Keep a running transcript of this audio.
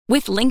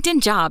With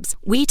LinkedIn Jobs,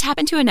 we tap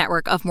into a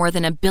network of more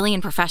than 1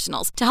 billion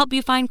professionals to help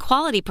you find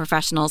quality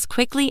professionals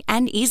quickly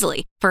and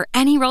easily for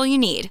any role you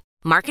need.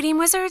 Marketing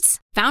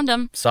wizards? Found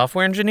them.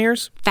 Software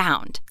engineers?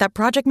 Found. That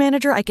project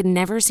manager I could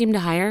never seem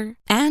to hire?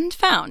 And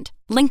found.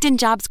 LinkedIn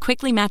Jobs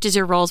quickly matches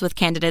your roles with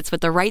candidates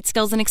with the right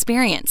skills and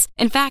experience.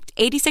 In fact,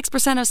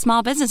 86% of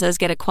small businesses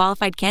get a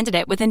qualified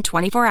candidate within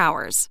 24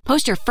 hours.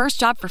 Post your first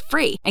job for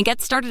free and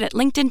get started at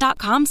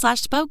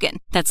linkedin.com/spoken.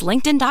 That's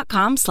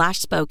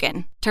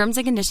linkedin.com/spoken. Terms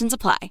and conditions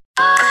apply.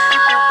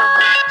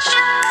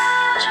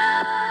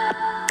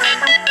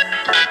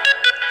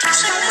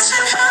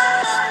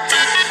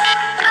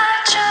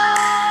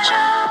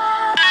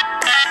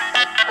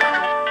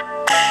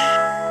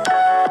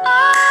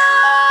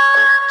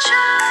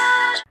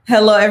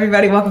 Hello,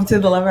 everybody. Welcome to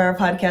the Love Hour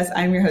podcast.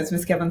 I'm your host,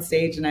 Miss Kev on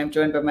Stage, and I'm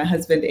joined by my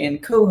husband and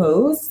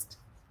co-host,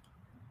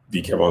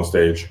 D Kev on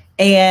Stage.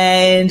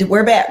 And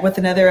we're back with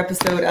another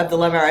episode of the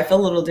Love Hour. I feel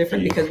a little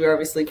different because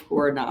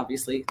we're not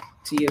obviously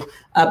to you,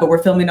 but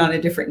we're filming on a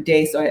different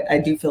day, so I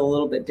do feel a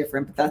little bit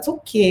different, but that's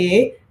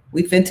okay.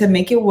 We finna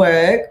make it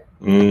work.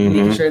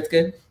 Making sure it's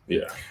good.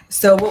 Yeah.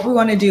 So what we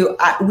want to do,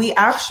 we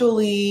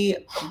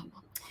actually...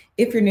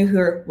 If you're new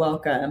here,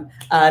 welcome.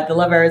 The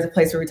Love Hour is a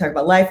place where we talk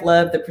about life,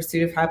 love, the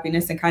pursuit of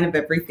happiness, and kind of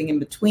everything in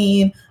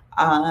between.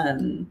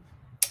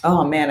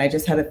 Oh man, I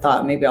just had a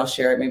thought. Maybe I'll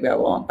share it. Maybe I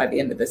won't. By the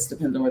end of this,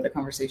 depends on where the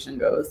conversation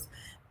goes.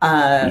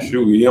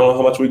 Shoot, you know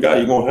how much we got.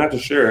 You're gonna have to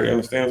share it. You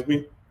understand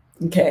me?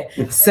 Okay.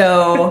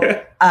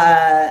 So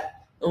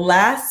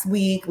last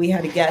week we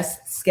had a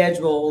guest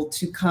scheduled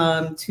to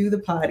come to the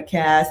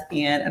podcast,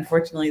 and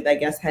unfortunately, that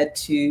guest had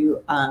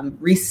to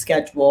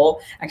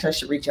reschedule. Actually, I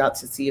should reach out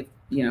to see if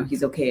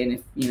he's okay, and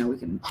if we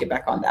can get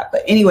back on that.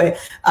 But anyway,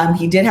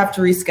 he did have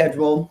to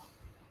reschedule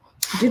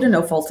due to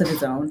no fault of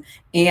his own,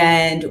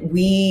 and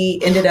we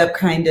ended up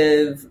kind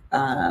of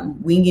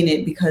winging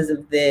it because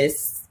of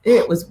this.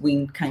 It was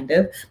winged kind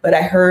of, but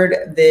I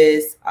heard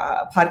this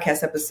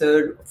podcast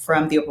episode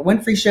from the Oprah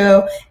Winfrey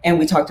Show, and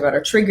we talked about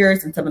our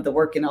triggers and some of the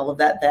work and all of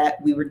that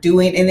we were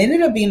doing, and it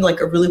ended up being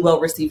like a really well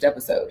received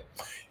episode.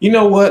 You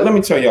know what? Let me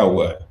tell y'all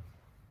what.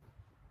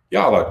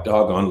 Y'all are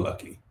doggone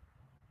lucky.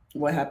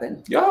 What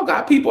happened? Y'all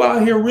got people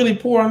out here really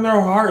pouring their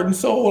heart and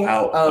soul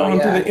out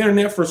onto the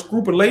internet for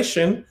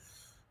scrupulation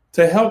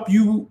to help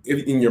you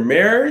in your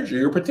marriage or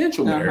your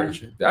potential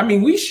marriage. I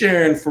mean, we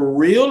sharing for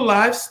real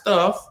life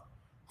stuff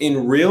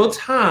in real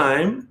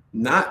time,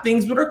 not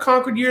things that are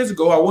conquered years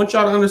ago. I want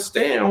y'all to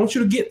understand. I want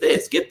you to get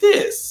this. Get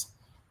this.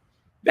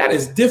 That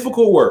is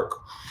difficult work.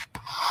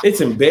 It's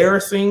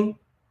embarrassing.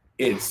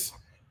 It's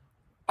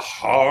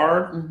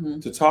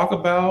hard to talk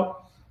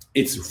about.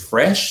 It's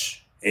fresh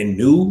and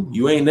new.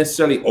 You ain't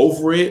necessarily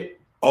over it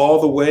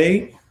all the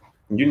way.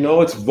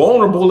 It's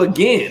vulnerable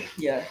again.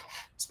 Yeah.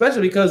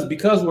 Especially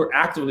because we're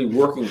actively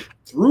working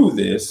through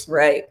this.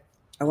 Right.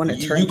 I want to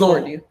turn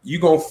toward you. You're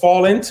going to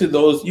fall into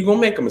those. You're going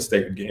to make a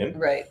mistake again.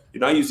 Right.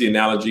 I use the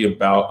analogy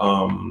about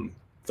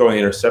throwing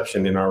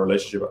interception in our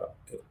relationship,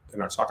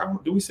 in our talk.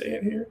 Do we say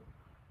it here?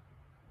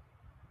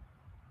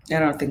 I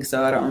don't think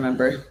so. I don't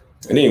remember.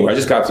 And anyway, I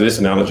just got to this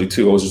analogy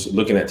too. I was just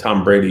looking at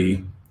Tom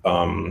Brady.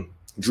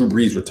 Drew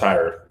Brees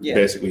retired,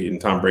 basically, and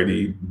Tom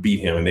Brady beat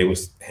him, and they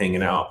was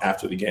hanging out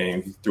after the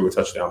game. He threw a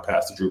touchdown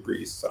pass to Drew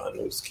Brees' son.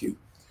 It was cute.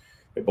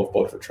 They both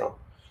voted for Trump.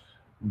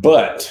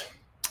 But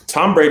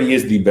Tom Brady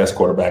is the best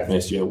quarterback in the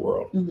history of the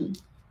world.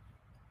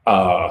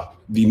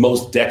 The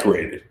most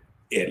decorated,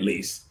 at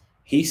least.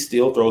 He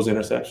still throws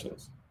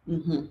interceptions.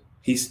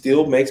 He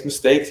still makes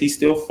mistakes. He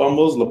still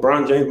fumbles.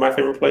 LeBron James, my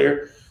favorite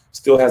player,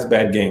 still has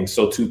bad games.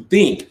 So to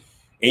think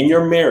in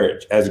your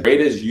marriage, as great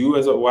as you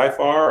as a wife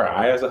are, or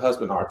I as a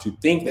husband are, to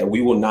think that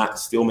we will not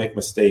still make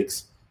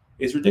mistakes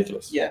is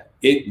ridiculous. Yeah.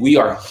 We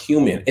are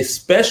human,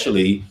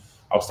 especially,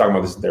 I was talking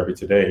about this in therapy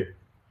today,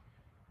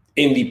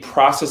 in the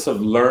process of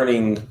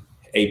learning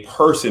a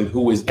person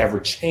who is ever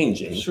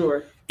changing.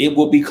 Sure. It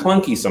will be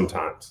clunky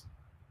sometimes,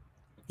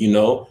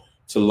 to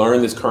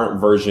learn this current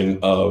version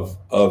of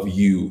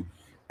you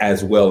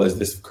as well as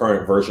this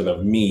current version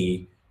of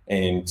me,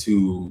 and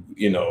to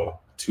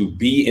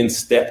be in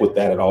step with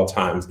that at all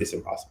times, it's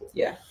impossible.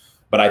 Yeah.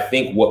 But I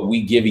think what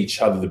we give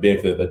each other the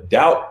benefit of the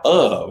doubt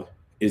of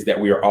is that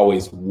we are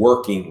always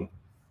working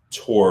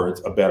towards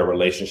a better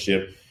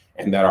relationship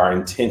and that our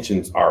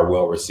intentions are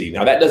well received.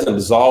 Now, that doesn't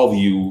absolve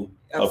you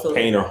of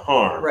pain or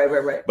harm.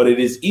 Right. But it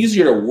is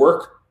easier to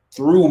work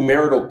through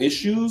marital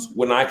issues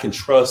when I can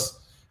trust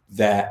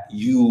that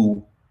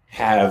you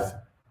have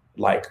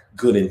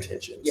good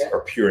intentions or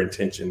pure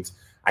intentions.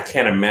 I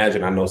can't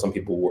imagine. I know some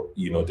people,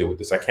 deal with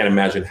this. I can't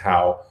imagine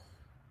how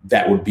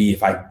that would be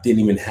if I didn't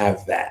even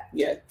have that.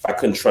 Yeah. If I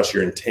couldn't trust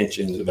your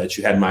intentions or that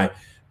you had my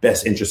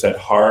best interest at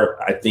heart,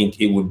 I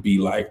think it would be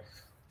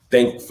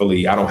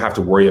thankfully, I don't have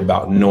to worry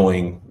about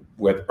knowing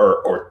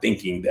or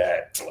thinking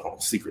that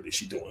secretly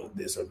she's doing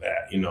this or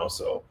that,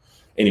 So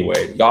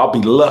anyway, y'all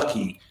be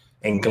lucky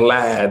and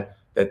glad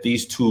that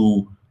these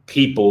two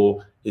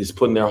people is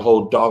putting their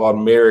whole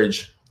doggone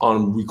marriage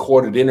on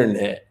recorded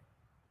internet.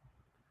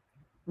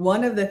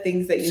 One of the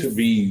things that to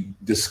be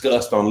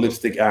discussed on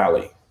Lipstick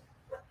Alley.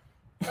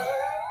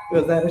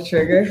 Was that a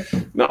trigger?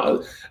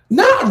 No,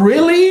 not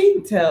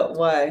really. Tell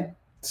why.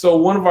 So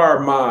one of our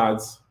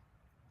mods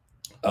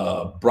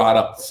brought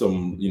up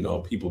some,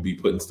 people be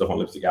putting stuff on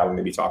Lipstick Alley and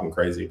they be talking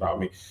crazy about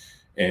me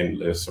and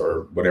this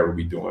or whatever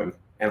we doing.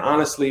 And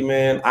honestly,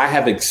 man, I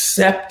have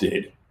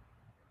accepted,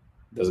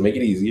 doesn't make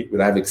it easy,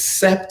 but I've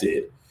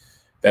accepted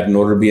that in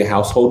order to be a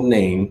household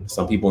name,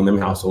 some people in them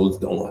households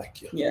don't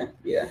like you.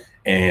 Yeah.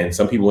 And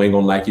some people ain't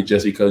gonna like you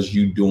just because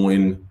you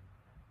doing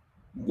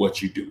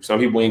what you do. Some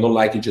people ain't gonna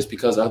like you just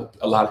because a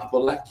lot of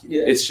people like you.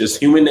 Yeah. It's just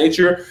human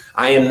nature.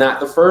 I am not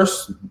the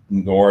first,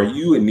 nor are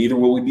you, and neither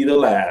will we be the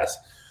last.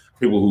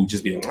 People who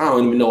just be like, I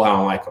don't even know I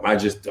don't like them. I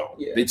just don't.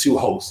 Yeah. They're too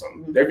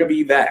wholesome. They're gonna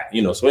be that,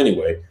 So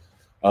anyway,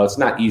 it's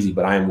not easy,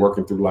 but I am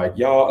working through like,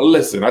 y'all,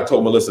 listen, I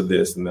told Melissa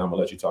this, and then I'm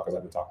gonna let you talk because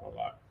I've been talking a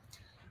lot.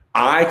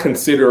 I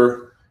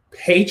consider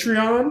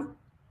Patreon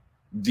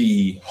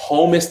the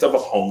homest of a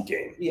home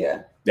game.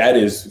 Yeah. That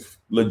is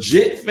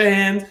legit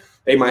fans.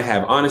 They might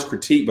have honest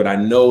critique, but I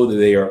know that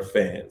they are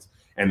fans.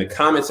 And the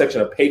comment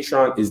section of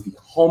Patreon is the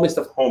homest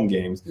of home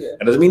games. Yeah.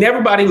 That doesn't mean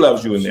everybody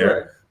loves you in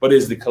there, but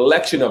it's the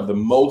collection of the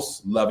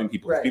most loving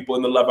people. Right. People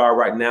in the Love Hour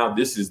right now,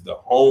 this is the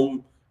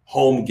home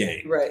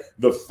game. Right.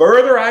 The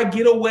further I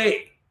get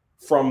away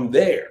from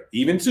there,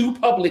 even to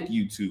public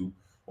YouTube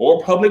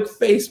or public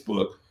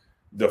Facebook,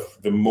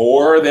 the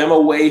more them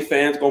away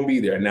fans gonna be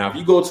there. Now, if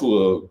you go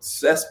to a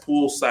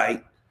cesspool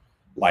site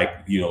like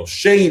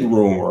Shade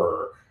Room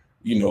or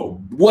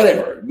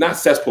whatever, not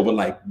cesspool, but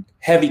like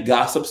heavy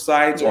gossip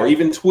sites or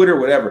even Twitter,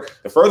 whatever,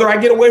 the further I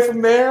get away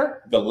from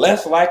there, the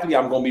less likely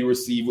I'm gonna be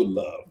received with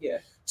love. Yeah.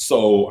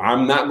 So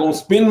I'm not gonna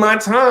spend my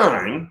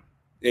time,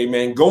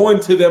 going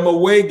to them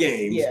away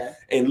games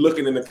and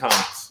looking in the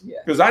comments.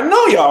 Because I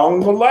know y'all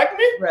ain't gonna like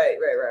me. Right.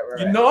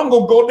 I'm gonna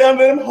go down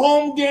to them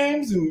home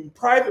games and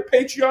private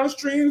Patreon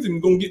streams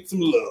and gonna get some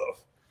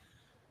love.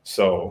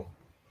 So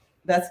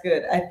that's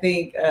good. I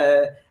think,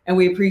 and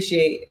we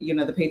appreciate,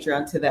 the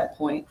Patreon to that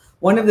point.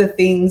 One of the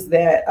things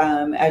that,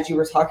 as you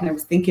were talking, I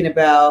was thinking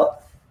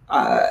about,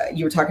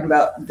 you were talking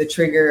about the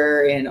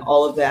trigger and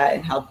all of that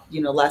and how,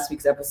 last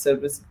week's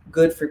episode was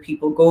good for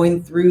people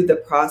going through the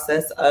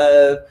process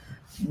of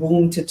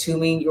womb to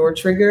tombing your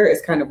trigger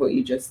is kind of what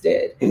you just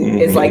did. Mm-hmm.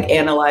 It's like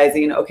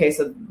analyzing, okay,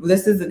 so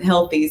this isn't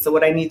healthy. So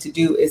what I need to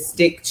do is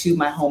stick to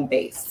my home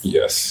base.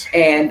 Yes.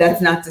 And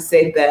that's not to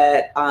say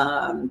that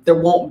there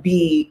won't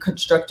be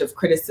constructive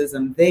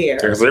criticism there,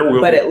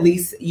 but at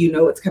least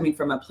it's coming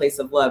from a place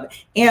of love.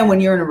 And when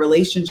you're in a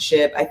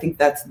relationship, I think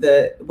that's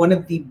one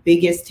of the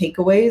biggest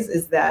takeaways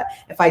is that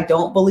if I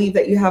don't believe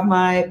that you have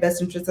my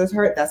best interests at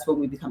heart, that's when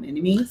we become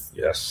enemies.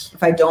 Yes.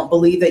 If I don't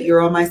believe that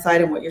you're on my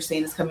side and what you're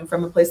saying is coming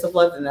from a place of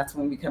love, then that's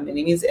when we become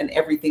enemies and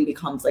everything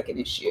becomes like an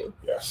issue.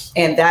 Yes.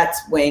 And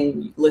that's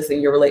when,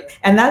 you're related.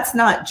 And that's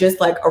not just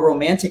like a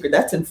romantic, or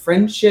that's in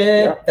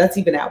friendship. Yeah. That's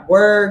even at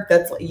work.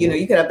 That's,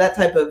 you could have that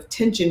type of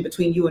tension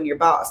between you and your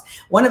boss.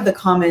 One of the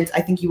comments,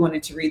 I think you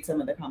wanted to read some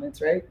of the comments,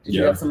 right? Did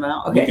you have some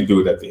out? Okay. We can do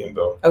it at the end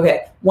though.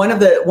 Okay.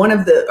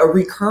 A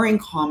recurring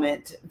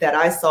comment that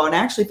I saw, and I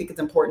actually think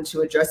it's important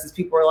to address, is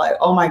people are like,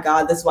 oh my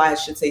God, this is why I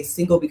should say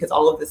single, because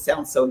all of this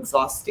sounds so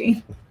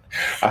exhausting.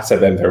 I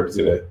said that in purpose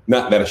today.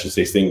 Not that I should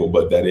say single,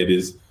 but that it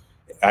is,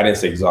 I didn't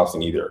say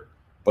exhausting either.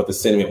 But the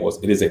sentiment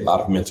was, it is a lot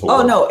of mental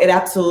work. Oh, no, it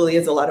absolutely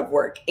is a lot of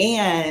work.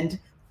 And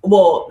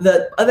well,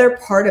 the other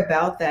part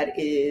about that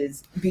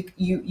is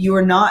you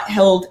are not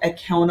held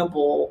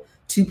accountable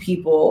to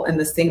people in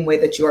the same way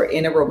that you are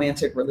in a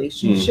romantic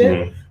relationship.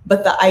 Mm-hmm.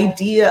 But the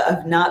idea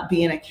of not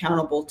being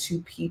accountable to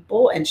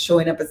people and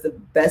showing up as the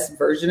best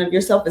version of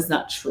yourself is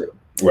not true.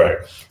 Right.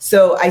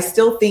 So I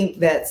still think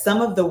that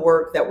some of the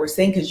work that we're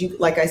saying, because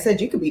like I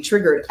said, you could be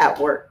triggered at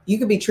work. You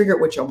could be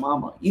triggered with your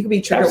mama. You could be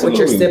triggered with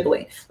your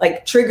sibling.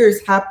 Like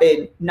triggers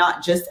happen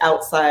not just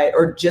outside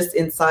or just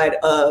inside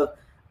of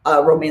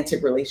a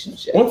romantic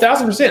relationship.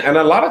 1000%. And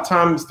a lot of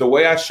times the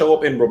way I show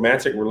up in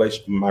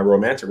my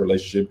romantic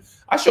relationship,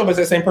 I show up as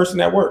that same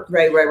person at work.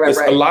 Right.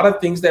 A lot of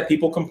things that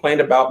people complain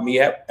about me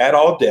at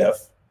All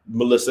Def,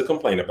 Melissa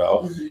complained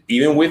about, mm-hmm.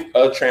 even with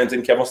Trans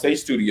and Kevin State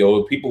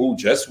Studio, people who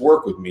just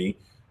work with me,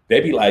 they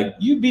be like,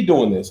 you be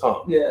doing this, huh?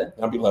 Yeah. And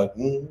I'll be like,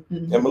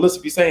 mm-hmm. And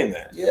Melissa be saying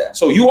that. Yeah.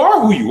 So you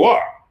are who you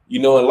are,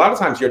 and a lot of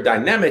times your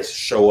dynamics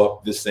show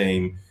up the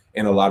same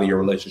in a lot of your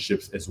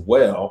relationships as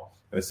well.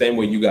 In the same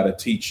way you got to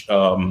teach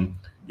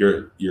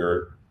your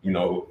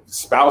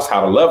spouse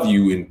how to love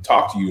you and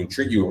talk to you and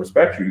treat you and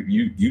respect you.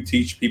 You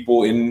teach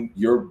people in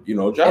your,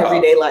 job.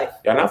 Everyday life.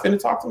 Y'all not finna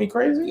talk to me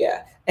crazy?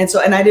 Yeah.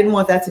 And I didn't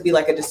want that to be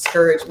like a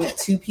discouragement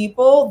to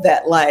people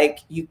that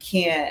like, you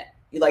can't,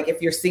 like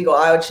if you're single,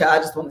 I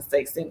just want to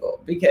stay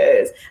single,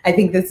 because I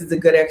think this is a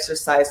good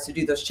exercise to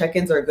do. Those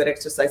check-ins are a good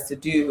exercise to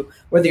do,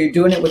 whether you're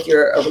doing it with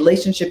a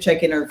relationship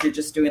check-in or if you're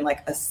just doing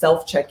like a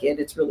self check-in.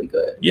 It's really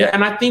good. Yeah.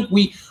 And I think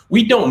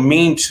we don't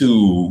mean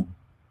to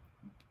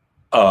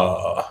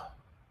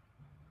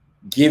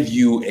give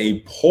you a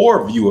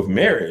poor view of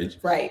marriage.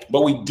 Right.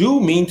 But we do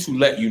mean to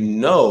let you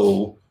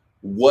know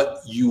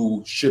what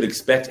you should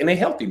expect in a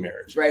healthy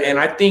marriage. Right. And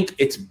I think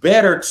it's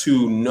better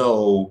to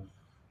know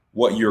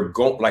what you're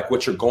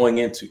going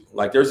into.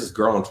 Like there's this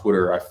girl on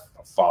Twitter I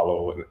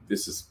follow, and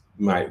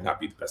might not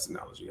be the best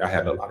analogy. I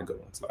had a lot of good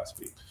ones last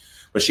week,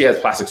 but she has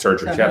plastic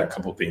surgery. She had a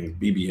couple things,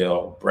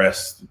 BBL,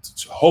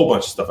 breast, a whole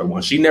bunch of stuff at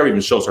once. She never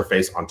even shows her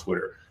face on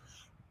Twitter,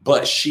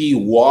 but she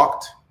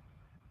walked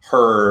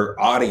her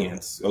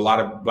audience, a lot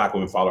of Black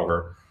women follow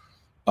her,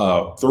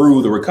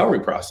 through the recovery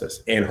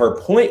process. And her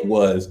point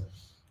was,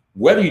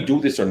 whether you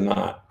do this or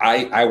not,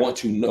 I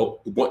want you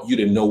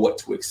to know what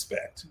to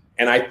expect.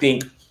 And I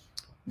think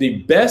the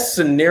best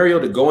scenario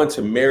to go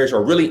into marriage,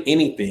 or really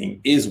anything,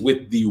 is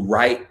with the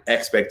right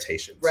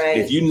expectations. Right.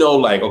 If you know,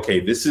 like, okay,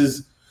 this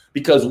is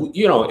because,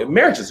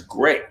 marriage is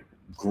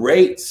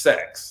great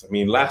sex. I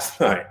mean, last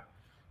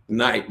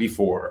night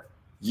before,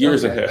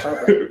 years ahead,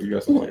 you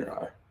got something on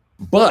your eye.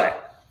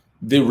 But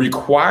the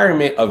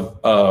requirement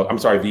of,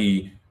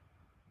 the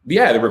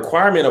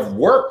requirement of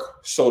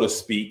work, so to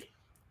speak,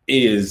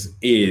 is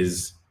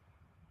it's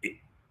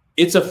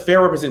a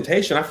fair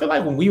representation. I feel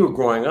like when we were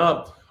growing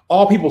up,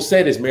 all people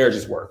said is marriage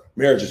is work,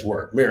 marriage is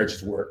work, marriage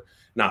is work.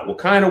 Not what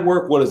kind of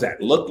work, what does that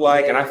look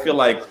like? And I feel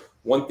like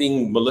one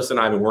thing Melissa and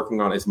I have been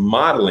working on is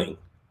modeling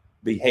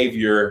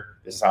behavior.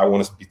 This is how I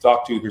want to be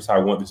talked to. Here's how I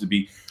want this to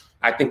be.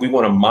 I think we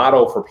want to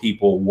model for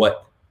people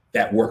what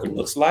that work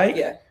looks like.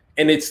 Yeah.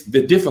 And it's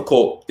the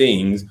difficult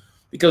things,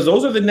 because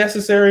those are the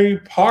necessary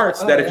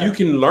parts if you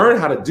can learn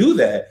how to do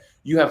that,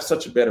 you have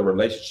such a better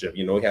relationship.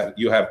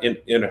 You have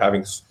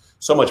having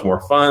so much more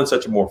fun,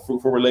 such a more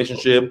fruitful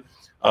relationship.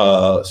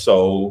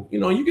 So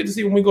you get to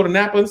see when we go to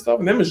Napa and stuff,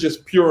 and them is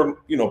just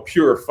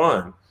pure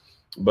fun.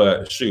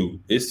 But shoot,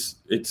 it's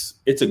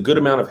a good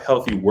amount of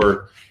healthy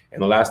work.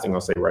 And the last thing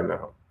I'll say right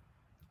now,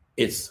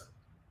 it's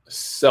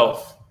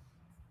self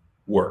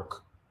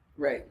work.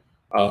 Right.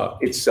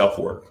 It's self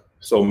work.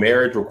 So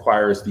marriage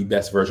requires the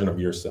best version of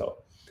yourself.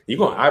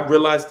 I've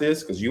realized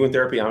this because you in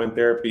therapy, I'm in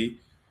therapy.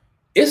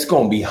 It's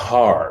going to be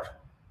hard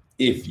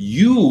if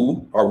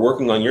you are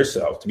working on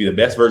yourself to be the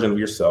best version of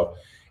yourself.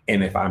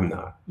 And if I'm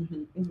not,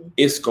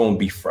 it's going to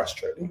be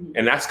frustrating.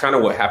 And that's kind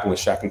of what happened with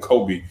Shaq and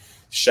Kobe.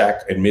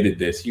 Shaq admitted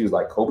this. He was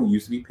like, Kobe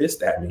used to be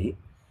pissed at me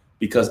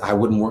because I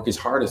wouldn't work as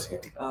hard as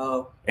him.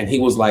 Oh. And he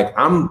was like,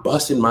 I'm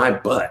busting my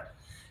butt.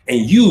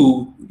 And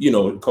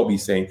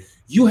Kobe's saying,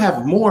 you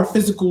have more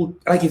physical,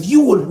 like if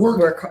you would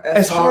work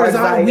as hard as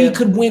I, we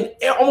could win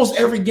almost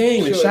every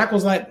game. Sure. And Shaq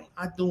was like,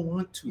 I don't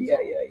want to. Yeah.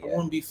 I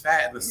want to be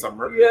fat in the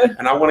summer. Yeah.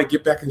 And I want to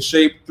get back in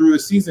shape through the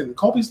season. And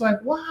Kobe's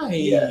like, why?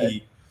 Yeah.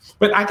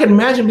 But I can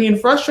imagine being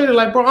frustrated,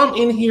 like, bro, I'm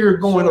in here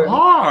going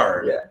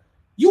hard. Yeah.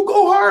 You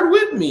go hard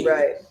with me.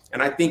 Right.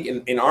 And I think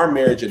in our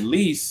marriage, at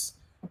least,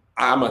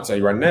 I'm going to tell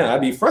you right now, I'd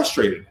be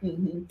frustrated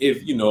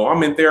if,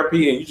 I'm in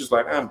therapy and you're just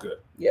like, I'm good.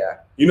 Yeah.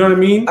 You know what I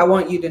mean? I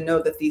want you to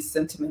know that these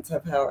sentiments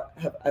have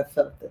I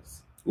felt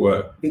this.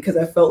 What? Because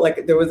I felt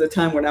like there was a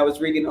time when I was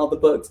reading all the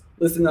books,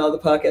 listening to all the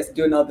podcasts,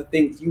 doing all the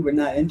things you were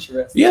not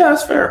interested in. Yeah,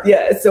 that's fair.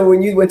 Yeah. So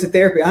when you went to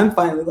therapy, I'm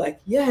finally like,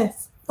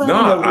 yes. Finally.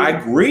 No, I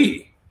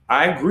agree.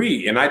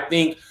 And I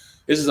think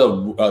this is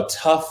a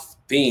tough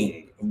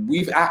thing.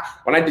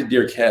 When I did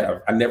Dear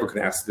Kev, I never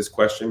could ask this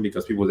question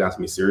because people was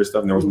asking me serious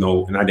stuff, and there was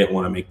and I didn't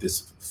want to make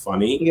this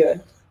funny. Yeah.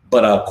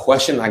 But a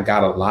question I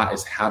got a lot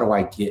is, how do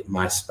I get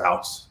my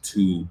spouse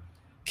to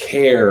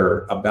care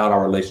about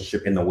our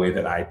relationship in the way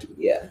that I do?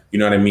 Yeah. You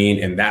know what I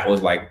mean? And that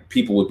was like,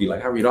 people would be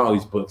like, I read all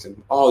these books and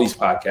all these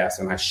podcasts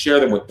and I share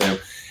them with them.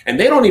 And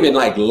they don't even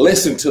like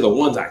listen to the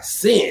ones I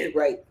send.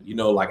 Right.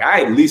 Like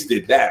I at least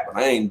did that,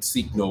 but I ain't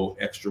seek no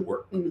extra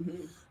work.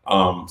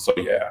 So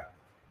yeah.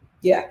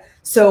 Yeah.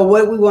 So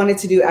what we wanted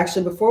to do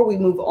actually before we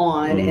move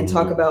on and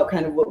talk about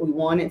kind of what we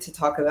wanted to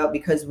talk about,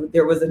 because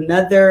there was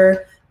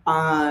another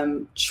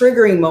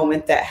triggering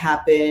moment that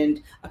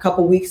happened a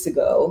couple weeks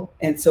ago.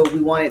 And so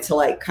we wanted to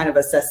like kind of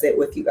assess it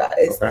with you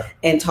guys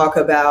and talk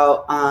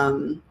about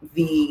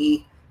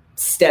the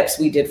steps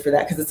we did for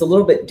that, because it's a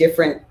little bit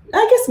different.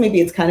 I guess maybe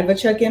it's kind of a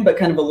check-in, but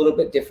kind of a little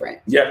bit different.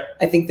 Yeah.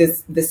 I think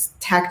this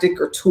tactic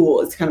or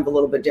tool is kind of a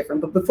little bit different.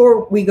 But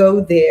before we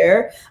go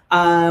there,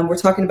 we're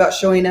talking about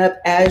showing up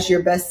as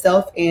your best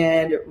self.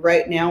 And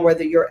right now,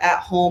 whether you're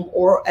at home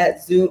or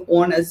at Zoom,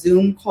 on a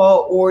Zoom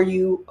call, or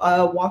you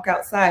walk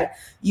outside,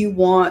 you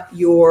want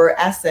your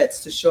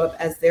assets to show up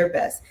as their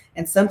best.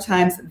 And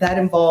oftentimes that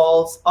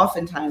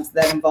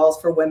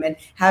involves for women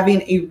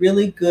having a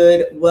really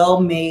good,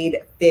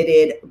 well-made,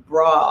 fitted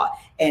bra.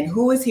 And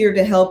who is here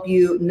to help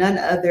you? None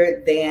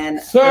other than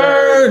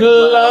Third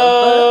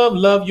Love.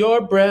 Love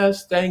your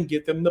breasts and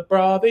get them the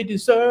bra they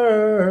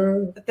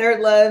deserve. The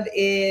Third Love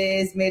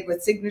is made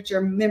with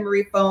signature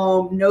memory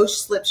foam, no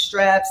slip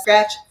straps,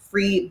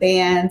 scratch-free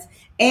bands.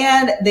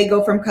 And they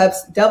go from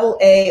cups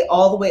AA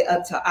all the way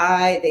up to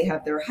I. They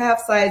have their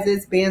half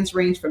sizes. Bands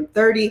range from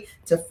 30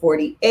 to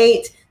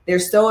 48. They're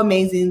so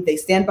amazing. They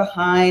stand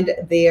behind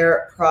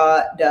their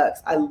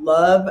products. I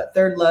love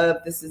Third Love.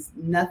 This is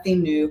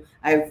nothing new.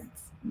 I've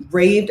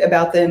raved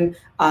about them.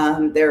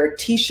 Their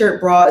t-shirt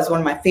bra is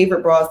one of my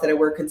favorite bras that I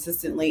wear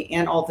consistently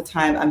and all the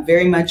time.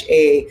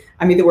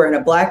 I'm either wearing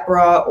a black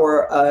bra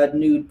or a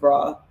nude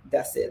bra.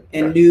 That's it.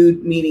 And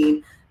nude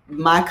meaning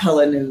my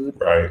color nude,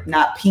 right?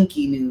 Not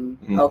pinky nude.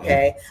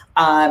 Okay.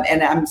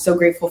 And I'm so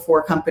grateful for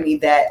a company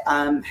that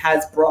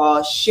has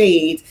bra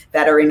shades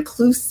that are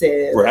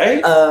inclusive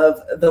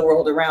of the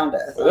world around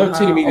us. Well,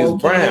 titty meat is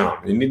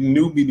brown. And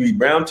nude meat be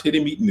brown,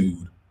 titty meat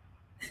nude.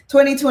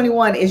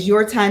 2021 is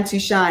your time to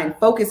shine.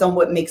 Focus on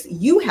what makes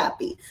you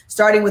happy,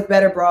 starting with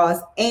better bras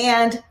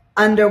and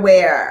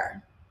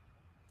underwear.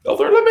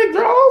 Those are the big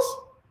draws.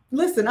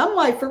 Listen, I'm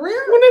like, for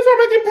real? When they start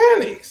making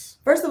panties.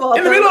 First of all,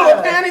 in the middle of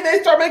a panty, they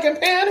start making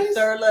panties.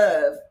 Third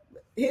Love,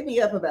 hit me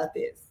up about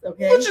this,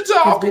 okay? What you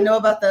talking? We know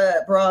about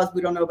the bras,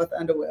 we don't know about the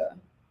underwear.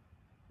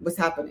 What's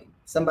happening?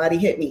 Somebody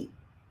hit me.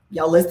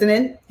 Y'all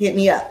listening? Hit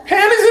me up.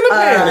 Panties in the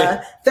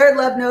panty. Third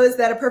Love knows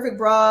that a perfect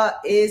bra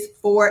is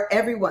for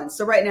everyone.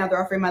 So right now they're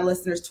offering my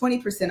listeners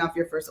 20% off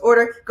your first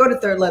order. Go to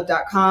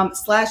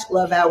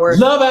thirdlove.com/lovehour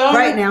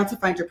right now to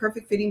find your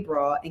perfect fitting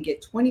bra and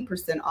get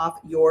 20% off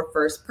your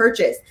first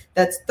purchase.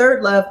 That's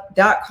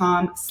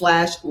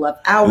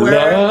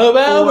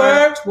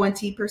thirdlove.com/lovehour for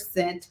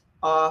 20%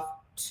 off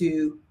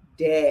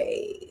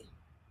today.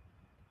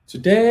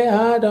 Today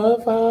I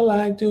don't feel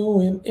like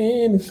doing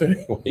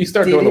anything. You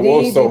start doing the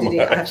wolf so much.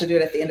 I have to do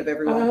it at the end of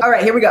every one. All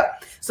right, here we go.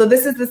 So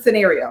this is the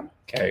scenario.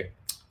 Okay.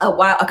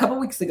 A couple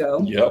weeks ago.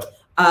 Yep.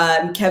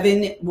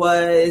 Kevin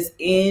was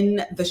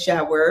in the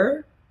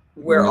shower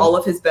where all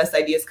of his best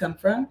ideas come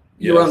from.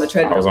 You were on the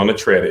treadmill. I was on the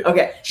treadmill.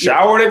 Okay.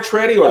 Showered at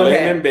Treddy or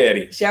laying in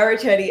Betty? Shower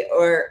at Treddy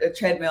or a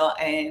treadmill,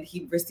 and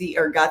he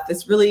got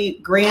this really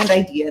grand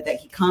idea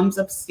that he comes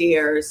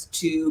upstairs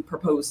to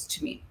propose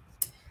to me.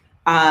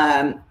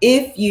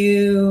 If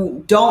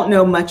you don't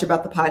know much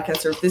about the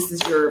podcast, or if this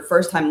is your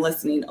first time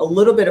listening, a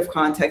little bit of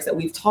context that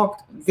we've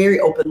talked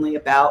very openly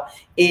about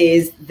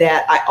is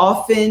that I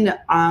often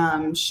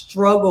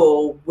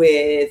struggle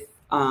with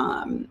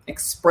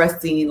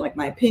expressing like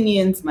my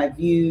opinions, my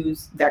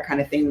views, that kind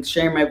of thing,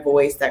 sharing my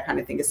voice, that kind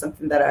of thing is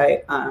something that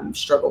I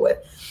struggle with.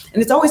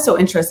 And it's always so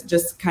interesting,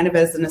 just kind of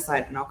as an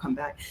aside, and I'll come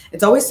back.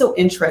 It's always so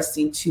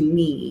interesting to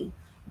me,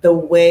 the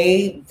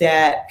way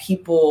that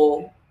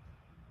people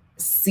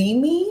see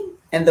me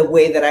and the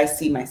way that I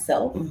see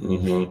myself.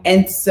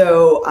 And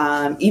so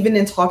even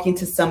in talking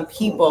to some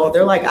people,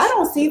 they're like, I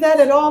don't see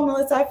that at all,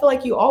 Melissa. I feel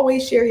like you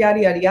always share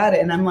yada, yada,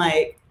 yada. And I'm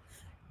like,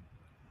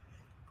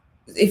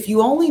 if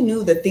you only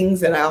knew the things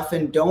that I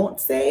often don't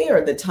say,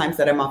 or the times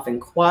that I'm often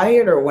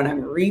quiet, or when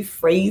I'm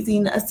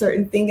rephrasing a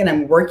certain thing and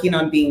I'm working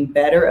on being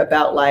better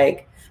about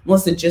like,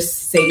 Melissa,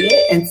 just say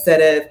it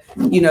instead of,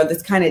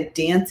 this kind of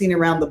dancing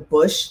around the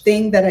bush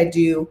thing that I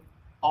do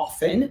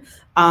often.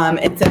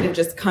 Instead of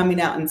just coming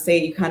out and say,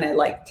 you kind of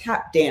like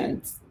tap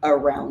dance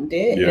around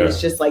it. Yeah. And it's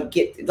just like,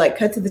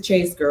 cut to the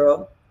chase,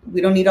 girl. We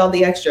don't need all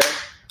the extra,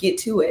 get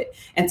to it.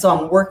 And so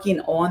I'm working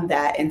on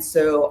that. And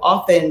so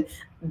often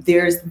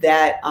there's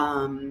that,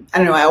 I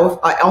don't know,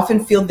 I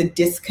often feel the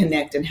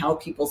disconnect in how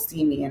people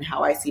see me and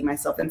how I see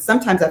myself. And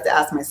sometimes I have to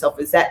ask myself,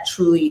 is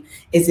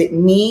it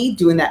me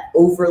doing that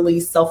overly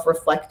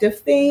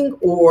self-reflective thing?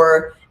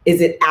 Or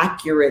is it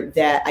accurate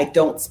that I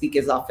don't speak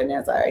as often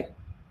as I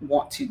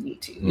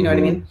need to, you know what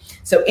I mean?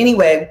 So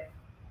anyway,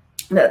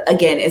 that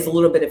again is a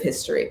little bit of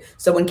history.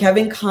 So when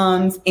Kevin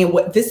comes, and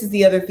this is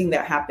the other thing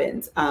that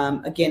happens.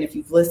 Again, if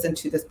you've listened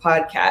to this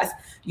podcast,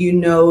 you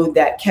know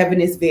that Kevin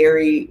is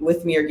very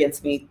with me or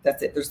against me.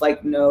 That's it. There's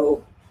like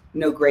no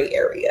gray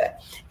area.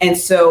 And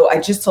so I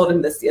just told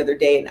him this the other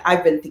day, and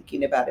I've been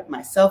thinking about it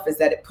myself, is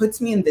that it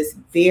puts me in this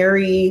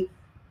very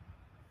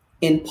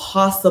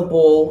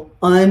impossible,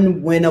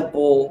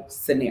 unwinnable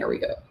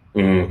scenario.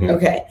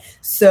 Okay,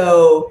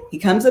 so he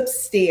comes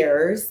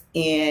upstairs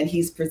and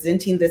he's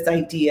presenting this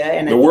idea,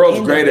 and the world's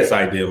greatest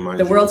idea, mind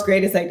you. The world's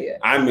greatest idea.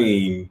 I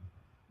mean,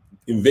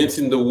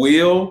 inventing the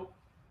wheel,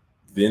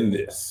 then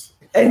this.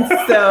 And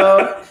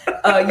so,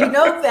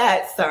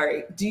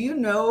 do you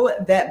know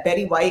that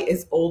Betty White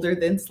is older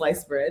than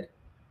sliced bread?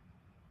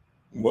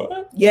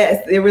 What?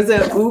 Yes, there was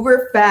a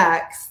Uber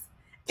fax,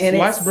 and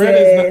sliced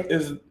bread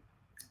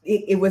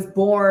it was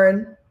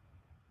born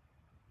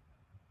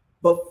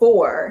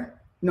before.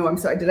 No, I'm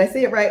sorry. Did I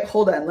say it right?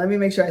 Hold on. Let me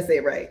make sure I say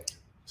it right.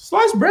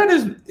 Sliced bread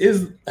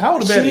is how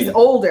old is Betty? She's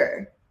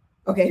older.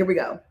 Okay, here we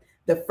go.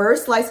 The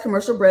first sliced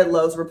commercial bread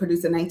loaves were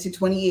produced in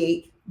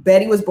 1928.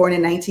 Betty was born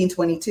in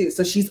 1922.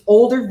 So she's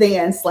older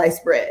than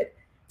sliced bread.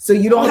 So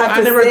you don't have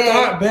to say.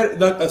 I never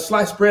thought a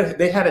sliced bread,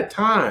 they had a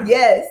time.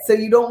 Yes. So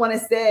you don't want to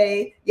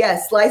say,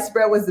 sliced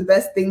bread was the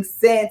best thing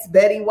since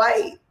Betty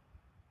White.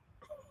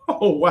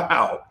 Oh,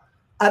 wow.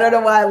 I don't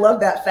know why I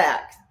love that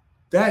fact.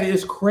 That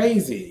is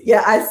crazy.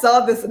 Yeah, I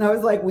saw this and I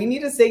was like, we need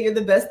to say you're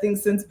the best thing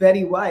since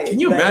Betty White. Can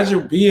you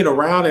imagine being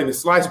around and the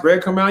sliced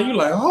bread come out? You're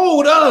like,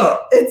 hold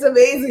up. It's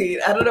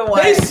amazing. I don't know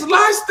why. They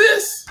sliced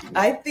this?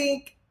 I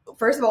think,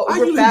 first of all,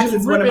 Uber Fast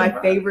is one of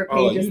my favorite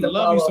pages to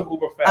follow. You some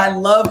Uber Fast. I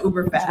love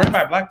Uber Fast. It's written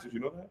by Black, did you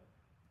know that?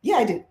 Yeah,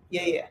 I do.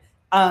 Yeah.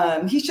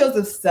 He shows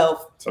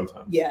himself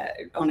sometimes. Yeah,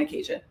 on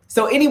occasion.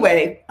 So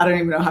anyway, I don't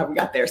even know how we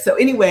got there. So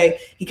anyway,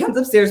 he comes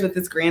upstairs with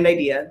this grand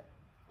idea.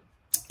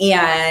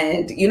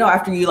 And,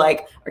 after you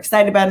like are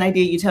excited about an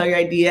idea, you tell your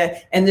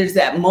idea, and there's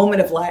that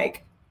moment of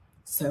like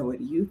so what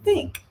do you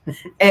think?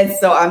 And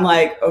so I'm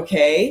like,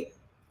 okay.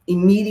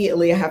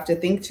 Immediately I have to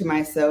think to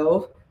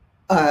myself,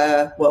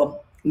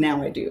 well,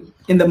 now I do.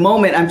 In the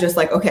moment, I'm just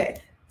like, okay,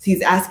 so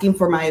he's asking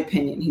for my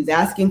opinion. He's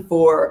asking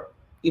for,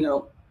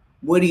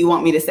 what do you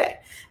want me to say?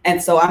 And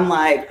so I'm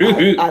like,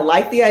 I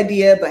like the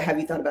idea, but have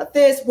you thought about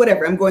this?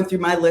 Whatever. I'm going through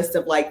my list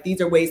of like,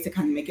 these are ways to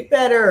kind of make it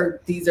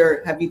better.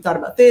 Or have you thought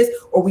about this?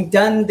 Or we've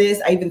done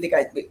this. I even think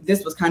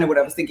this was kind of what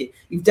I was thinking.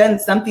 You've done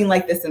something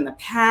like this in the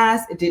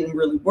past. It didn't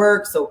really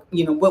work. So,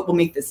 what will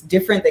make this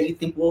different that you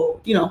think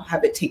will,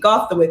 have it take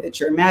off the way that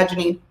you're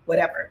imagining,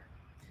 whatever.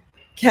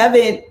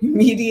 Kevin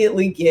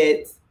immediately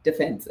gets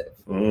defensive.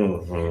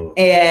 Mm-hmm.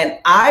 And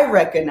I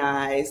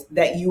recognize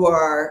that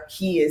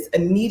he is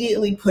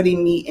immediately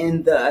putting me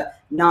in the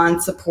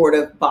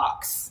non-supportive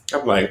box.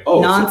 I'm like,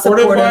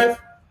 non-supportive wife?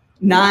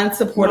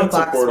 Non-supportive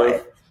box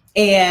wife.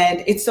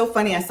 And it's so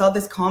funny. I saw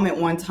this comment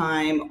one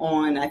time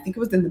on, I think it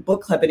was in the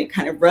book club, and it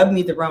kind of rubbed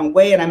me the wrong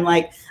way. And I'm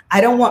like, I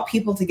don't want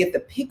people to get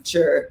the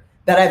picture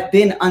that I've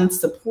been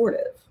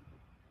unsupportive,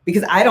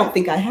 because I don't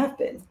think I have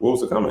been. What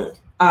was the comment?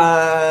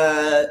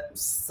 I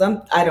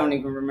don't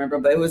even remember,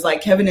 but it was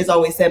like, Kevin has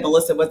always said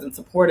Melissa wasn't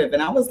supportive.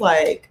 And I was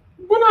like,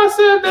 when I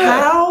said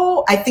that,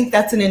 how? I think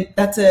that's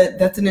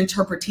an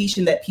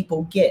interpretation that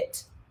people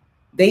get.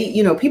 They,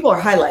 people are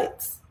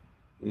highlights.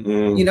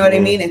 Mm-hmm. You know what I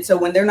mean? And so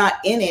when they're not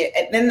in it,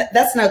 and then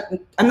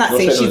I'm not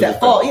saying she's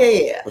at fault.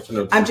 Yeah.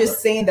 I'm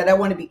just saying that I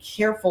want to be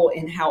careful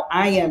in how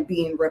I am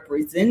being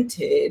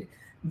represented,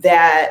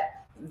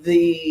 that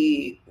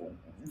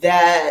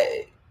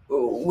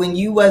when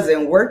you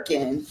wasn't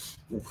working,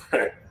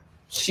 right.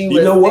 She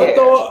was there. What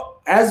though?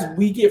 As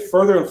we get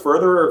further and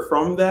further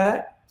from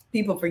that,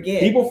 people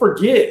forget.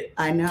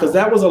 I know. Because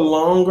that was a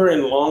longer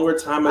and longer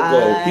time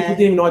ago. People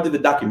didn't even know I did the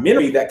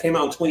documentary that came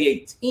out in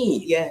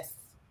 2018. Yes.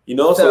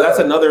 So that's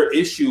another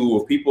issue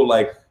of people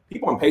on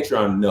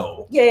Patreon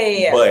know.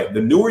 Yeah. But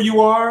the newer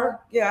you are.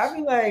 Yeah, I'd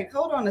be like,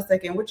 hold on a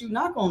second. What you're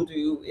not going to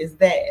do is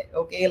that.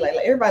 Okay. Like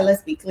everybody,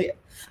 let's be clear.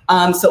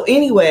 So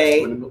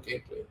anyway.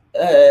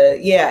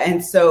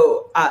 And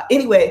so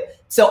anyway,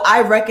 so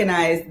I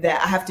recognize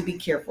that I have to be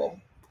careful.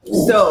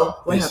 Ooh, so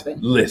what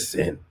happened?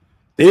 Listen,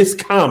 this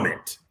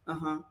comment.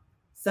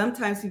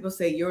 Sometimes people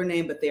say your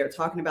name, but they are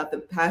talking about the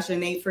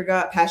passionate for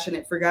God.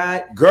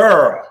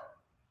 Girl,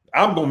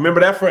 I'm going to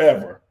remember that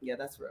forever. Yeah,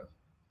 that's real.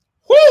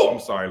 Woo! I'm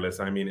sorry, Liz.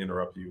 I didn't mean to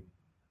interrupt you.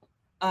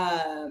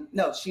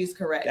 No, she's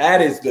correct.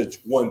 That is the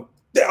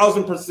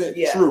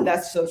 1000% true.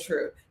 That's so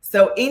true.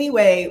 So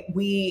anyway,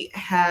 we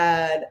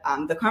had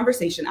the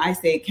conversation. I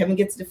say Kevin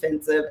gets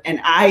defensive, and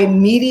I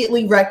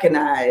immediately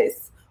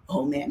recognize,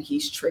 oh man,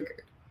 he's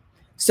triggered.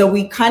 So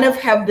we kind of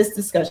have this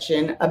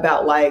discussion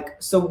about like,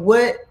 so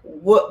what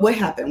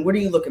happened? What are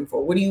you looking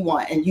for? What do you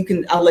want? And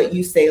I'll let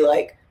you say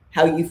like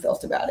how you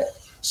felt about it.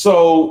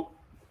 So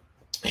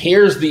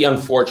here's the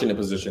unfortunate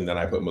position that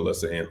I put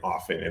Melissa in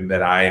often, and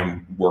that I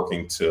am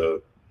working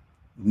to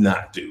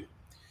not do.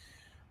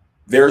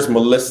 There's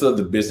Melissa,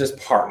 the business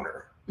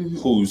partner, mm-hmm.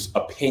 whose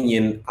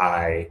opinion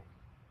I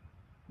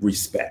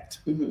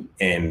respect mm-hmm.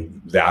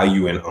 and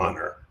value and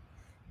honor.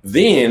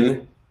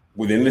 Then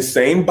within the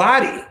same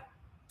body,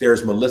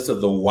 there's Melissa,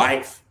 the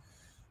wife,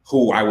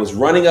 who I was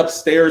running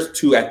upstairs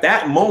to at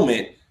that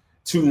moment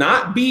to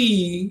not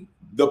be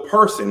the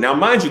person. Now,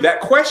 mind you,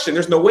 that question,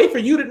 there's no way for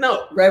you to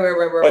know. Right.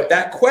 But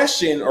that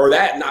question, or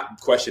that not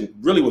question,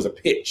 really was a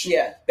pitch.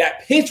 Yeah.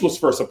 That pitch was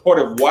for a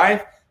supportive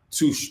wife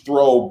to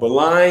throw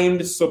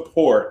blind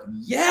support.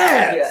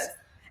 Yes.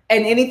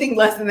 And anything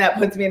less than that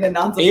puts me in a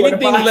non-supportive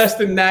Anything box. less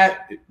than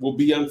that will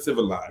be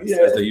uncivilized,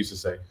 as they used to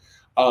say.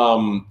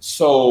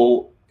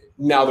 So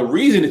now the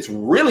reason it's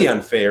really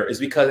unfair is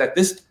because at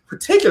this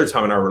particular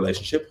time in our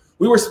relationship,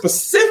 we were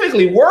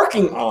specifically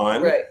working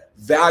on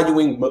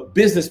valuing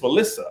business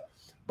Melissa.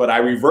 But I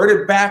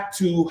reverted back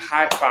to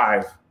high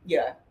five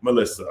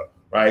Melissa,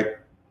 right?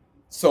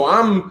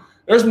 So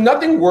there's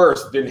nothing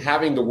worse than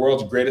having the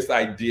world's greatest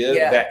idea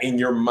that in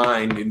your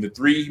mind, in the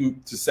 3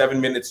 to 7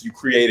 minutes you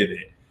created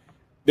it,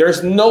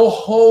 there's no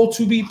hole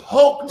to be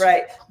poked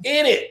in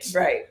it.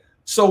 Right.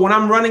 So when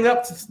I'm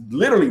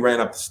literally ran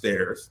up the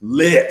stairs,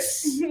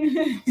 because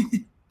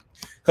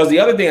the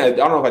other thing, I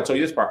don't know if I told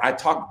you this part,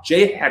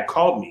 Jay had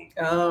called me,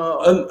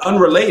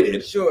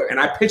 unrelated, and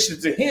I pitched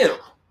it to him.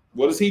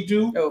 What does he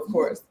do? Oh, of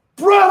course.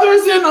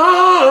 Brothers in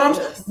arms,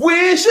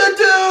 we should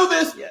do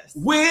this. Yes.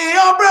 We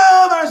are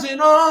brothers in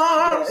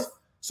arms. Yes.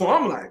 So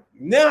I'm like,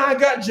 now I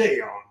got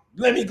Jay on.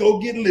 Let me go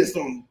get Liz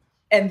on.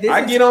 And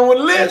I get on with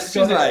Liz.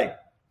 She's like,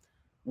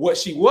 what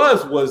she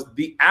was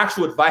the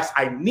actual advice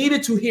I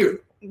needed to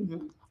hear.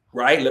 Mm-hmm.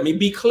 Right? Let me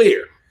be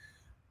clear.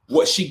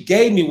 What she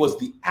gave me was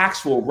the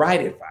actual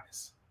right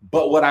advice.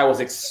 But what I was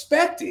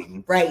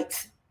expecting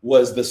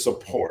was the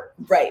support.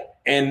 Right.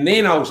 And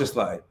then I was just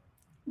like,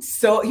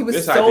 so he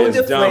was so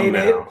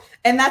deflated.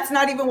 And that's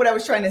not even what I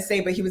was trying to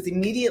say, but he was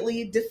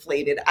immediately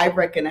deflated. I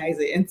recognize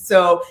it.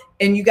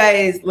 And you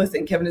guys,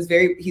 listen, Kevin is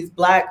he's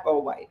black or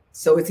white.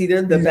 So it's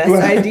either the best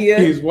idea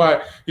he's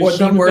white. Or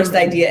the worst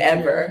idea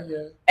ever.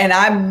 Yeah. And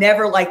I'm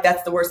never like,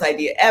 that's the worst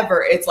idea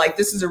ever. It's like,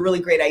 this is a really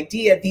great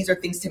idea. These are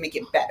things to make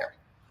it better.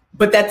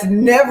 But that's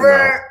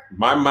never. No.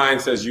 My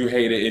mind says you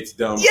hate it. It's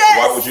dumb. Yes!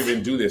 Why would you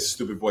even do this,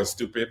 stupid boy?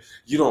 Stupid.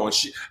 You don't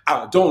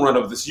run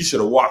up this. You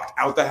should have walked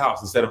out the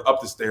house instead of up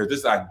the stairs.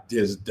 This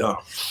idea is dumb.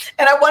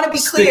 And I want to be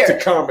clear. Stick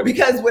to comedy.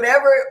 Because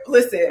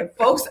listen,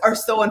 folks are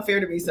so unfair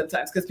to me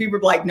sometimes because people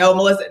are like, no,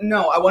 Melissa,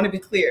 no, I want to be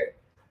clear.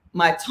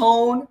 My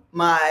tone,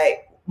 my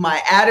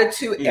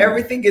attitude,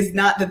 everything is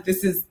not that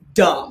this is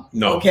dumb.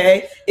 No.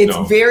 Okay? It's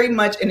very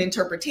much an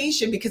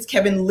interpretation because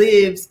Kevin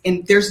lives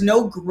in, there's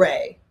no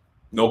gray.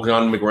 No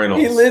John McReynolds.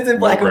 He lives in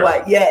black and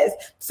white. Yes.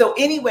 So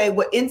anyway,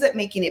 what ends up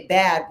making it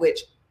bad, which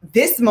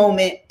this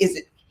moment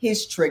is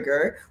his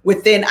trigger,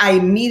 then I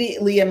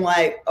immediately am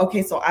like,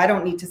 okay, so I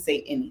don't need to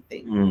say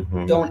anything.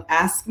 Mm-hmm. Don't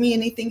ask me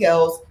anything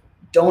else.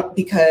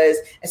 Because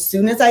as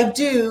soon as I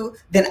do,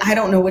 then I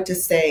don't know what to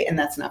say, and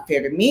that's not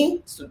fair to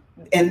me. So,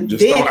 and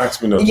just don't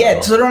ask me nothing. Yeah,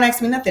 so don't ask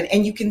me nothing.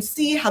 And you can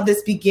see how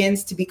this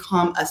begins to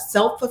become a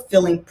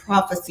self-fulfilling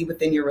prophecy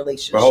within your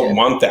relationship. But hold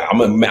one thing. I'm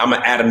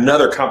gonna add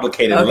another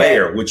complicated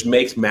layer, which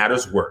makes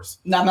matters worse.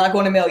 No, I'm not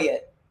going to mail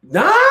yet.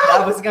 Nah,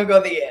 I was gonna go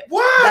there yet.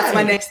 Why? That's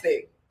my next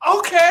thing.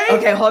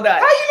 Okay, hold on.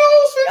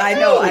 How you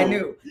know? I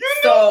knew.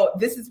 So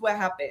this is what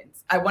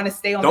happens. I want to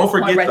stay on. Don't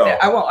forget, there.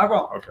 I won't.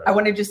 Okay. I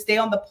want to just stay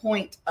on the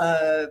point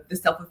of the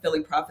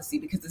self-fulfilling prophecy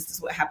because this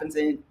is what happens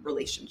in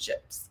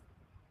relationships.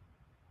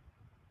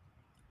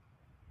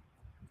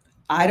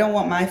 I don't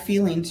want my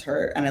feelings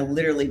hurt, and I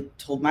literally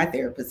told my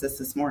therapist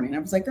this morning. I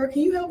was like, "Girl,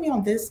 can you help me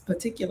on this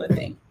particular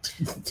thing?"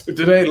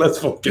 Today, let's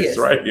focus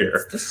right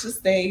here. Let's just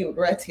stay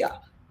right here.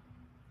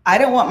 I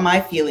don't want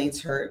my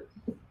feelings hurt.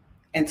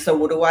 And so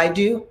what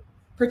do?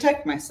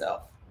 Protect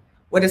myself.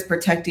 What does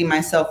protecting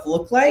myself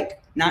look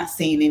like? Not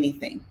saying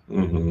anything.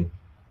 Mm-hmm.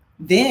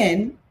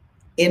 Then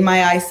in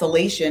my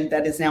isolation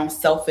that is now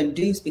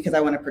self-induced because I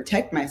want to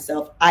protect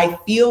myself, I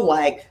feel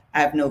like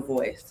I have no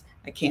voice.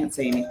 I can't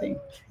say anything.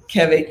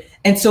 Kevin.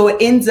 And so it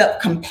ends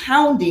up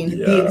compounding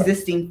the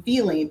existing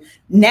feeling.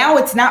 Now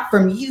it's not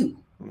from you.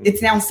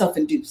 It's now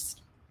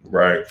self-induced.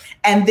 Right.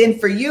 And then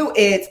for you,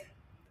 it's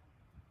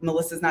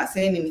Melissa's not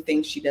saying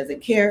anything. She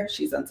doesn't care.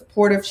 She's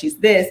unsupportive. She's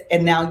this.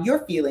 And now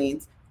your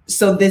feelings.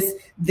 So this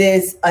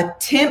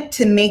attempt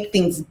to make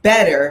things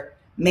better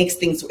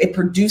it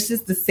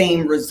produces the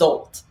same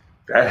result.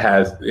 That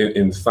has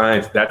in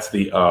science, that's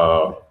the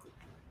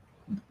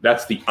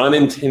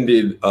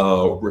unintended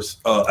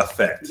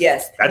effect.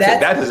 Yes.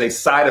 That is a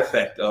side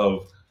effect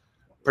of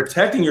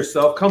protecting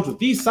yourself comes with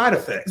these side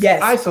effects.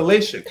 Yes.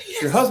 Isolation.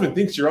 Yes. Your husband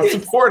thinks you're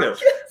unsupportive.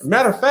 Yes.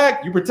 Matter of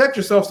fact, you protect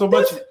yourself so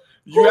much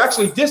you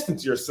actually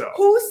distance yourself.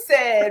 Who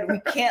said we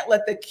can't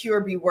let the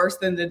cure be worse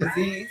than the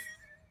disease?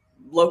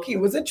 Low-key,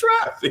 was it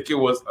Trump? I think it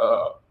was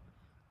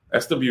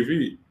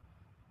SWV.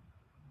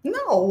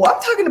 No, I'm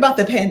talking about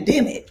the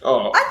pandemic.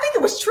 Oh. I think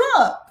it was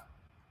Trump.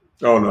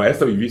 Oh, no,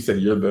 SWV said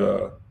you're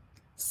the...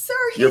 Sir,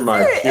 you're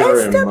my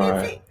cure and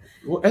my...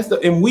 Well,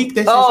 in week,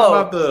 they say something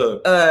about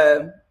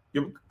the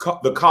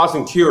cause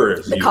and cure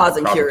is you. The cause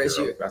and cure is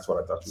you. That's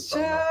what I thought you were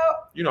talking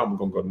about. You know I'm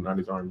going to go to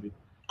 90s R&B.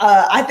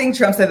 I think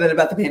Trump said that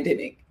about the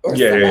pandemic. Or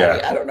somebody.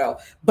 I don't know.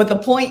 But the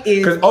point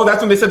is...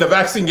 that's when they said the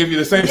vaccine gives you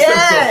the same symptoms.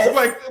 I'm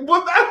like,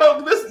 what the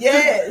hell? This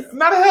is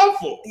not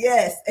helpful.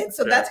 Yes. And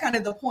so that's kind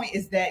of the point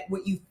is that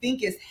what you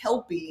think is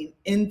helping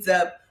ends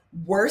up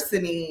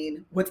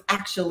worsening what's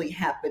actually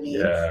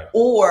happening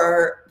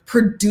or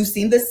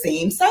producing the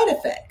same side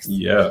effects.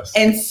 Yes.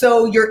 And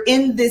so you're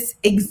in this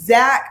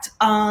exact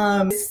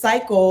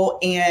cycle,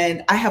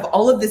 and I have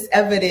all of this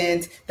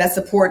evidence that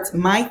supports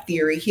my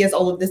theory. He has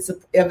all of this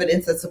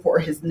evidence that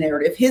support his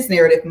narrative,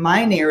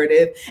 my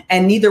narrative,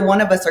 and neither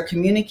one of us are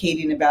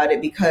communicating about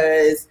it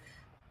because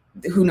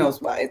who knows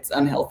why it's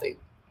unhealthy.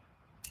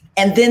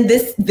 And then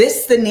this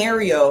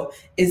scenario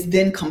is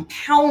then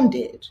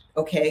compounded,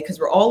 okay? Because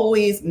we're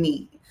always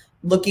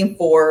looking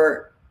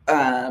for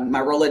my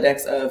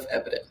Rolodex of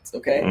evidence,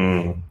 okay?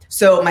 Mm.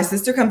 So my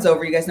sister comes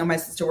over. You guys know my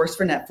sister works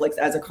for Netflix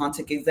as a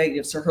content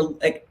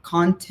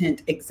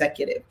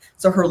executive.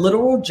 So her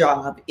literal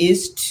job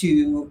is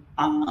to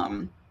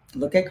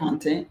look at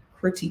content,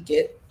 critique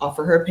it,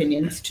 offer her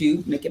opinions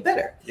to make it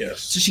better. Yes.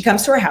 So she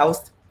comes to her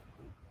house.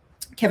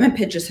 Kevin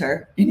pitches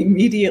her and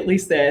immediately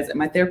says, and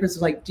my therapist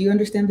was like, do you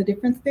understand the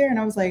difference there? And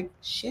I was like,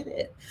 shit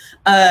it.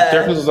 The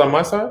therapist is on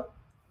my side?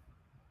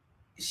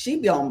 She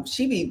be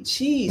unstable.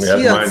 She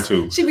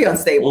be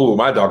unstable. Ooh,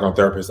 my doggone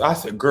therapist. I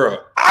said,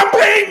 girl, I'm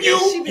paying you.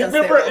 You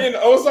remember in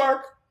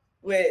Ozark?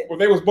 When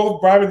they was both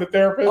bribing the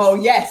therapist? Oh,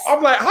 yes.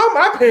 I'm like, how am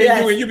I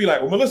paying you? And you be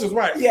like, well, Melissa's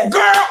right. Yes.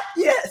 Girl.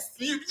 Yes.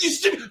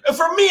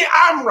 For me,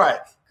 I'm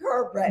right.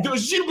 Correct.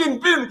 She been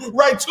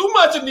right too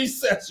much in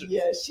these sessions.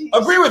 Yeah, she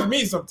agree with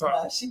me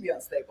sometimes. She be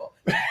unstable.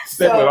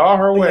 Stable in all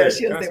her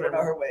ways. Yeah, she unstable in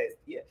all her ways.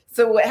 Yeah.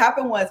 So what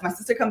happened was my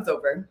sister comes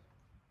over,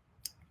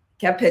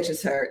 Kev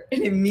pitches her,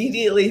 and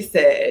immediately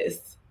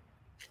says,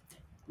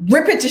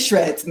 rip it to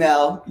shreds,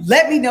 Mel.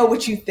 Let me know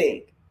what you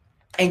think.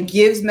 And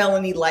gives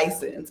Melanie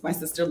my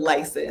sister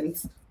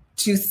license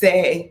to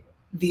say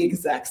the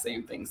exact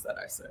same things that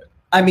I said.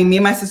 I mean, me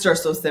and my sister are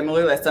so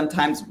similar that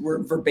sometimes we're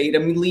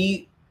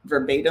verbatimly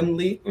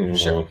verbatimly,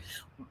 Mm-hmm.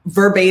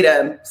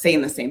 Verbatim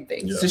saying the same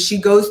thing. Yeah. So she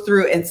goes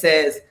through and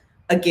says,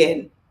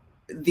 again,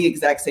 the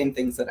exact same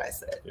things that I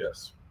said.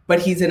 Yes.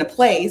 But he's in a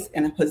place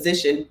and a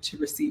position to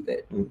receive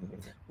it. Mm-hmm.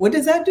 What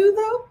does that do,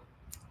 though?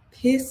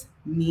 Piss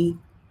me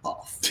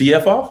off.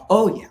 TF off?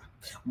 Oh, yeah.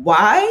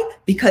 Why?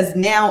 Because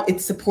now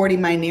it's supporting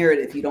my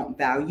narrative. You don't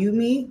value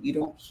me. You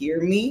don't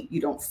hear me.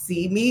 You don't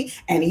see me.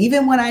 And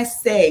even when I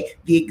say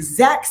the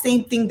exact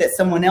same thing that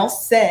someone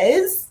else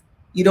says,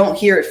 you don't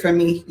hear it from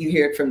me. You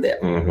hear it from them.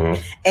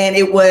 Mm-hmm. And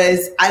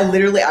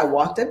I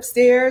walked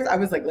upstairs. I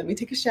was like, let me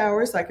take a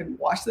shower so I can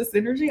wash this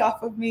energy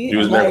off of me. You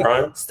was like,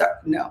 crying?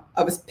 No,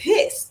 I was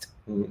pissed.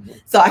 Mm-hmm.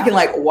 So I can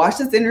like wash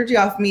this energy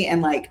off me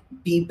and like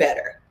be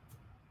better.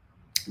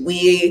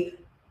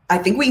 I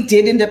think we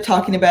did end up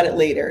talking about it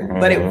later,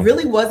 but it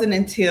really wasn't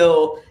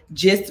until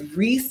just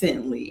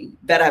recently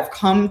that I've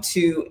come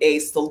to a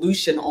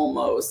solution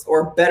almost,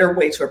 or a better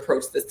way to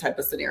approach this type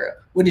of scenario.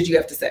 What did you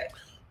have to say?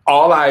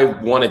 All I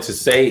wanted to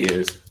say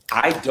is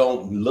I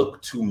don't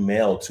look to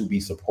Mel to be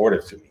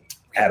supportive to me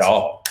at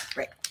all.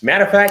 Right.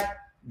 Matter of fact,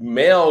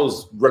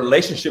 Mel's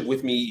relationship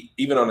with me,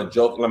 even on a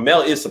joke, like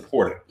Mel is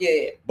supportive.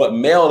 Yeah. But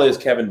Mel is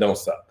Kevin don't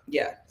suck.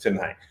 Yeah.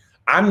 Tonight.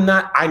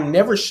 I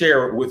never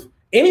share with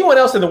anyone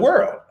else in the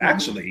world,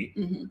 actually.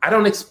 Mm-hmm. I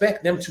don't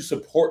expect them to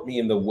support me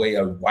in the way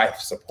a wife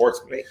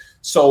supports me. Right.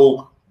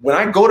 So when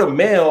I go to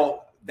Mel,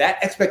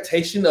 that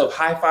expectation of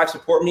high five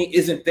support me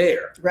isn't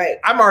there. Right.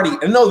 I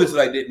know this is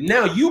like that.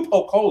 Now you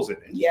poke holes in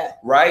it. Yeah.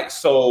 Right.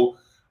 So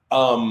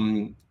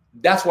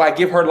that's why I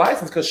give her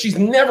license, because she's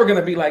never going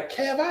to be like,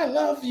 Kev, I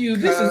love you.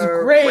 This is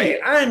great.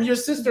 I'm your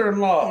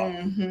sister-in-law.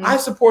 Mm-hmm. I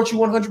support you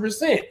 100%.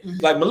 Mm-hmm.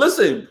 Like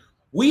Melissa,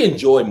 we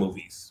enjoy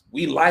movies.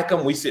 We like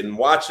them. We sit and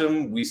watch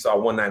them. We saw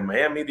One Night in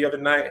Miami the other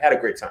night. Had a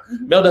great time.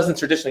 Mm-hmm. Mel doesn't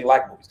traditionally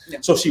like movies. Yeah.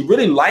 So if she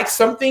really likes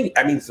something,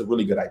 I mean, it's a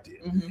really good idea.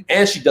 Mm-hmm.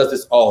 And she does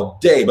this all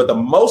day. But the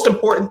most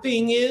important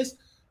thing is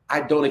I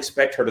don't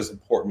expect her to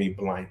support me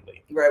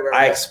blindly. Right.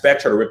 I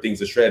expect her to rip things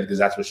to shreds because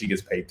that's what she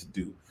gets paid to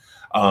do.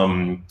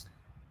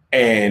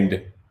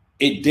 And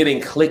it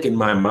didn't click in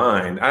my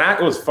mind. And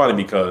it was funny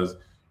because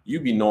you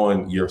be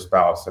knowing your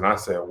spouse. And I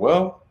said,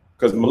 well,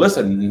 because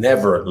Melissa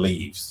never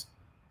leaves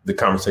the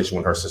conversation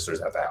when her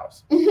sister's at the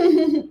house.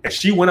 And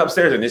she went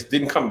upstairs and this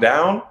didn't come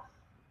down.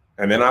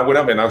 And then I went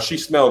up and she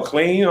smelled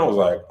clean. I was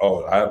like,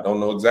 oh, I don't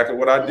know exactly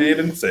what I did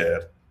and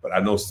said, but I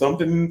know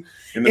something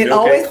in the It milk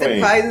always ain't clean.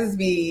 surprises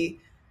me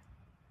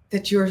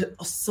that you're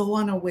so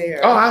unaware.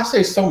 Oh, I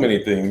say so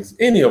many things,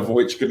 any of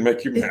which could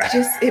make you mad.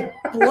 It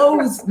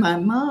blows my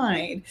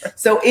mind.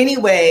 So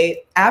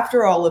anyway,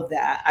 after all of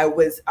that, I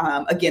was,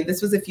 again,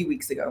 this was a few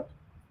weeks ago.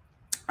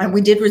 And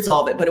we did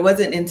resolve it, but it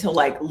wasn't until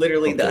like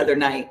literally the other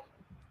night.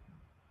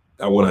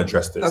 I want to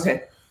address this.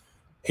 Okay.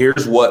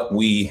 Here's what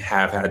we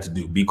have had to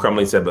do. B.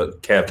 Crumley said,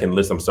 but Kev can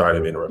listen. I'm sorry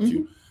to interrupt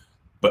you.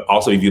 But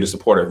also be viewed as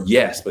supportive.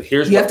 Yes, but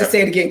here's you have to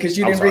say it again because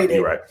you didn't read it.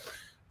 You're right.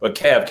 But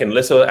Kev, can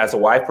Lissa as a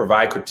wife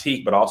provide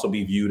critique, but also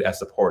be viewed as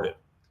supportive?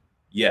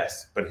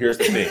 Yes, but here's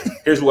the thing.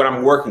 Here's what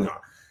I'm working on.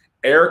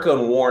 Erica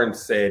and Warren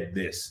said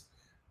this.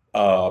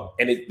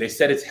 They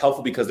said it's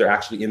helpful because they're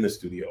actually in the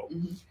studio.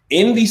 Mm-hmm.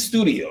 In the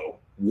studio,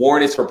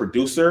 Warren is her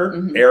producer.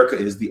 Mm-hmm. Erica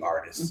is the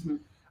artist. Mm-hmm.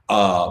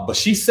 But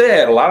she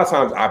said a lot of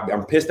times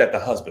I'm pissed at the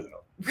husband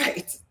though.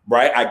 Right.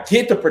 I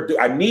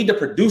need the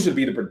producer to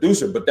be the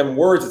producer, but them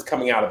words is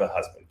coming out of the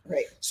husband.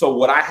 Right. So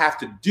what I have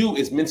to do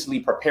is mentally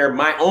prepare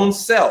my own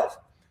self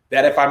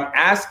that if I'm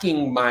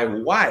asking my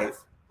wife,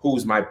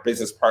 who's my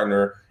business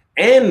partner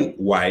and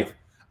wife,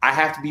 I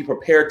have to be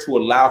prepared to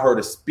allow her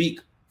to speak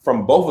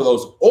from both of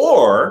those,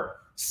 or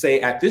say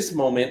at this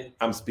moment,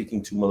 I'm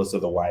speaking to Melissa,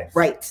 the wife.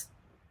 Right.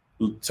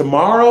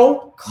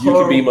 Tomorrow, you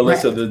can be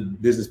Melissa, the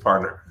business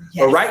partner.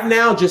 Yes. But right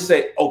now, just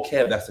say,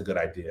 okay, that's a good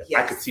idea.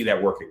 Yes. I could see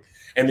that working.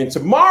 And then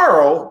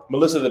tomorrow,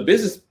 Melissa, the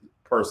business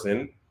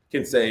person,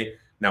 can say,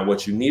 now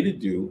what you need to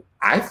do,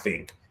 I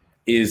think,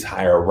 is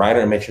hire a writer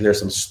and make sure there's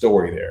some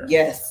story there.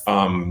 Yes.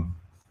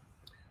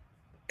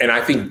 And I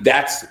think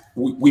that's,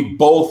 we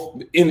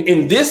both,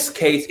 in this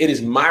case, it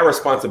is my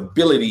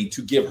responsibility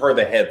to give her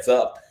the heads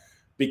up,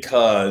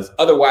 because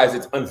otherwise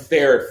it's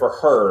unfair for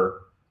her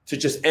to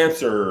just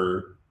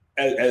answer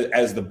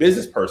as the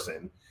business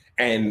person,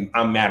 and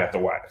I'm mad at the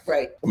wife.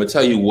 Right. I'm gonna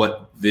tell you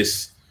what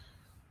this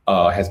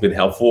has been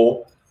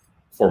helpful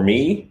for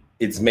me.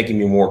 It's making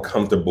me more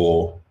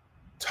comfortable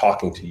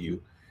talking to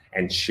you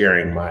and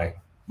sharing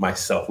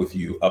myself with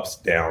you, ups,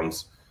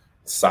 downs,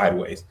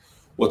 sideways.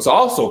 What's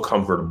also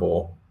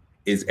comfortable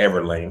is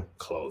Everlane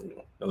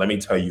clothing. Now, let me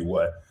tell you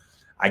what,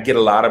 I get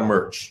a lot of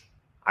merch.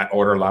 I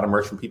order a lot of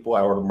merch from people.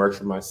 I order merch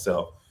for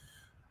myself.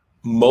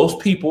 Most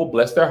people,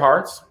 bless their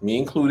hearts, me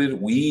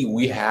included,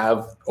 we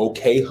have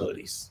okay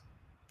hoodies,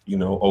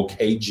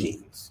 okay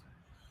jeans.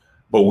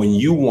 But when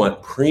you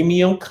want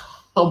premium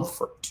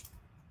comfort,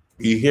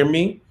 you hear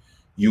me?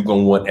 You're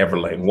going to want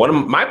Everlane. One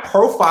of my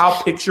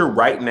profile picture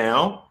right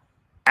now,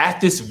 at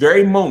this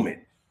very moment,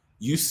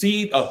 you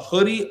see a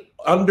hoodie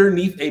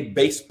underneath a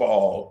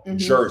baseball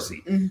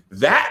jersey. Mm-hmm.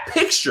 That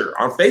picture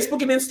on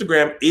Facebook and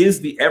Instagram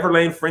is the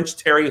Everlane French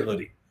Terry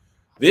hoodie.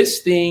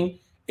 This thing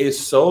It's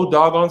so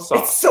doggone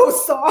soft. It's so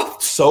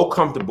soft. So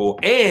comfortable.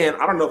 And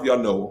I don't know if y'all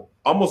know,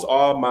 almost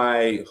all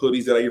my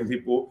hoodies that I give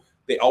people,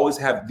 they always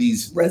have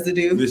this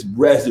residue.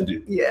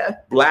 Yeah.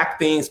 Black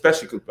thing,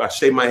 especially because I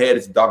shave my head,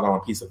 it's a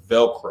doggone piece of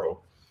Velcro.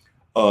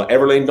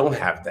 Everlane don't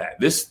have that.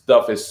 This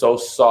stuff is so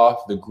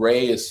soft. The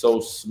gray is so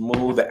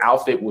smooth. The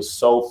outfit was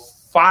so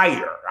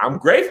fire. I'm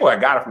grateful I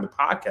got it from the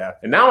podcast.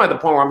 And now I'm at the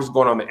point where I'm just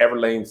going on the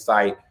Everlane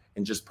site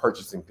and just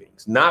purchasing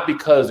things. Not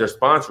because they're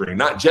sponsoring,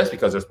 not just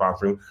because they're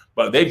sponsoring,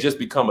 but they've just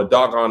become a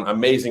doggone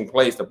amazing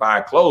place to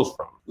buy clothes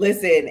from.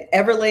 Listen,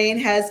 Everlane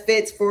has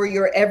fits for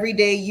your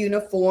everyday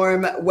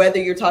uniform,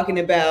 whether you're talking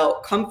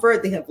about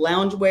comfort. They have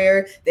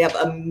loungewear. They have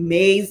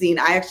amazing,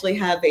 I actually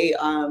have a,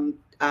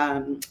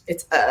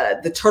 it's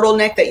the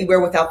turtleneck that you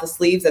wear without the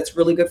sleeves. That's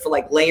really good for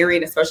like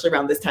layering, especially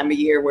around this time of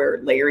year where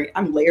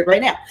I'm layered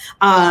right now.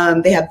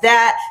 They have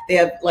that. They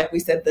have, like we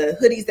said, the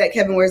hoodies that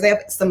Kevin wears. They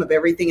have some of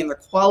everything, and the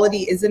quality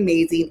is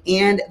amazing,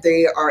 and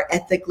they are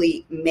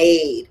ethically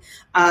made.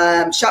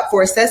 Shop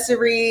for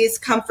accessories,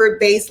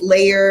 comfort-based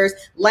layers,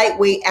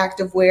 lightweight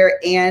activewear,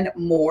 and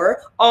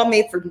more. All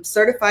made from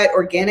certified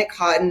organic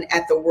cotton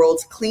at the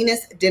world's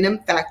cleanest denim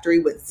factory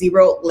with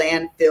zero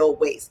landfill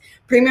waste.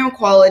 Premium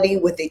quality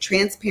with a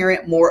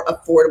transparent, more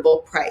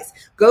affordable price.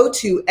 Go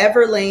to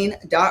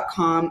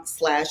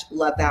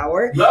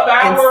everlane.com/lovehour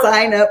and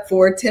sign up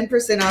for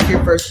 10% off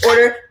your first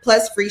order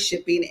plus free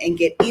shipping and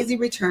get easy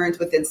returns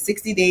within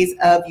 60 days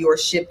of your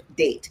ship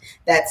date.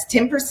 That's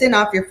 10%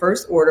 off your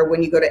first order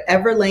when you go to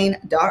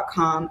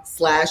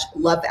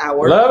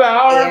everlane.com/lovehour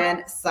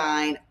and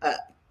sign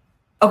up.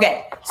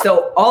 Okay,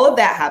 so all of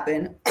that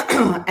happened.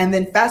 And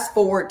then fast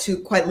forward to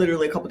quite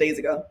literally a couple days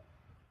ago.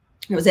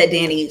 I was at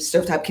Danny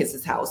Stovetop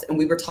Kiss's house, and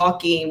we were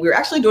talking. We were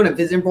actually doing a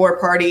vision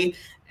board party,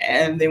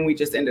 and then we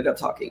just ended up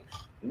talking.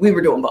 We were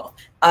doing both.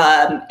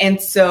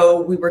 And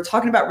so we were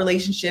talking about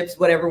relationships,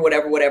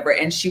 whatever.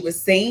 And she was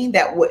saying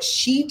that what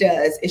she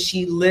does is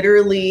she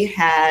literally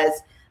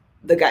has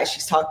the guy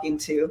she's talking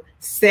to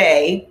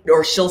say,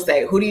 or she'll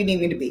say, who do you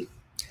need me to be?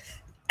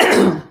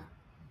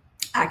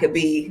 I could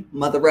be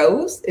Mother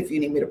Rose, if you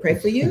need me to pray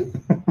for you.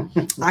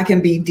 I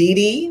can be Dee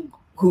Dee,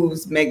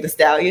 who's Meg the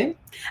Stallion.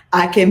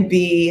 I can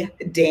be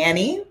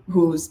Danny,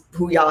 who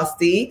y'all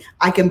see.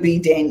 I can be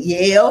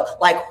Danielle.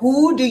 Like,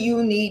 who do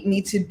you need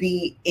me to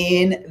be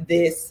in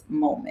this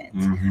moment?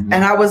 Mm-hmm.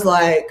 And I was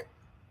like,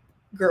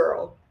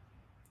 girl,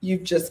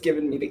 you've just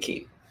given me the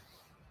key.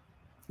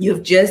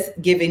 You've just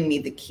given me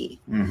the key.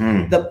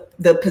 Mm-hmm.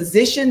 The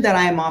position that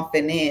I'm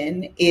often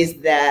in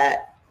is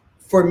that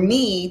for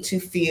me to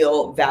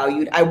feel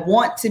valued, I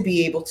want to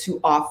be able to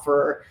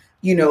offer,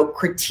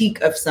 critique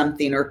of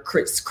something or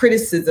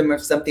criticism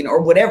of something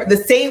or whatever, the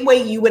same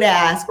way you would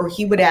ask or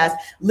he would ask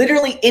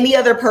literally any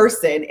other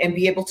person and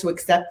be able to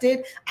accept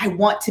it. I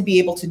want to be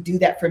able to do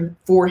that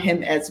for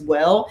him as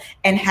well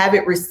and have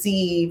it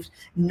received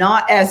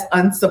not as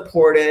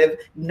unsupportive,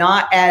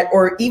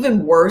 or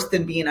even worse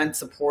than being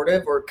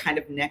unsupportive or kind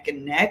of neck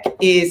and neck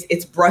is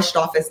it's brushed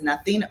off as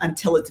nothing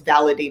until it's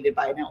validated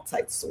by an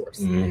outside source.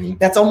 Mm-hmm.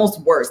 That's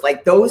almost worse.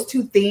 Like those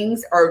two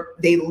things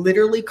they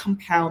literally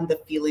compound the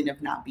feeling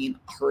of not being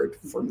heard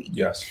for me.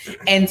 Yes.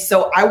 And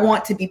so I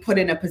want to be put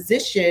in a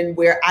position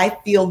where I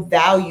feel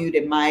valued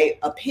in my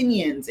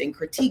opinions and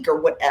critique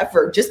or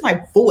whatever, just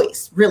my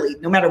voice, really,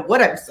 no matter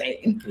what I'm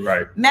saying,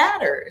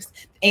 matters.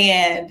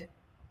 And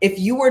if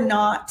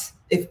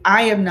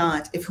I am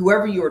not, if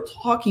whoever you are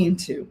talking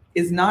to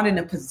is not in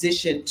a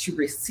position to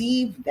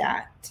receive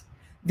that,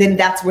 then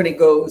that's when it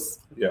goes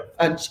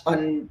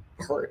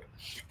unheard.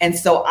 And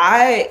so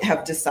I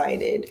have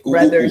decided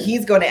whether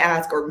he's going to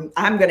ask or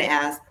I'm going to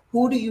ask,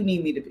 who do you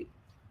need me to be?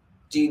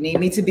 Do you need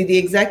me to be the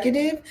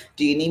executive?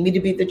 Do you need me to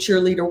be the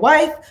cheerleader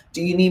wife?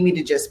 Do you need me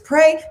to just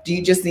pray? Do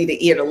you just need an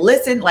ear to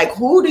listen? Like,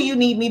 who do you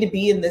need me to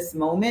be in this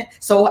moment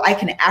so I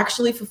can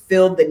actually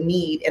fulfill the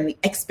need and the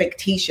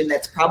expectation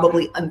that's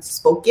probably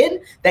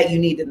unspoken that you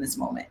need in this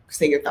moment?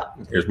 Say your thought.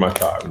 Here's my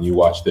thought. When you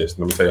watch this,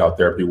 let me tell you how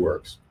therapy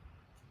works.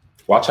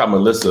 Watch how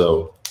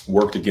Melissa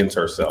worked against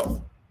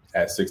herself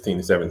at 16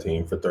 and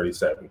 17 for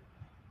 37.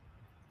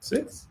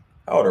 6?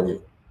 How old are we?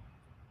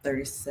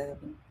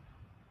 37.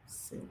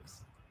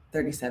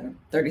 37.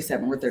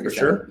 We're 37. For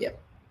sure? Yep.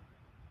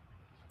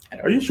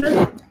 Are you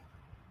sure?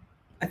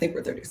 I think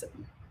we're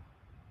 37.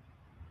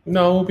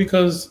 No,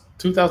 because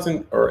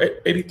 2000 or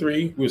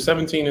 83, we were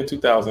 17 in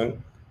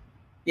 2000.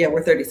 Yeah,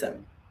 we're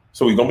 37.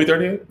 So we're going to be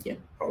 38? Yeah.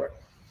 All right.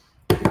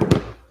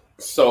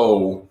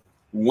 So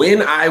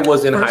when I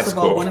was in high school. First of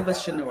all, one of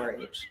us should know our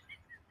age.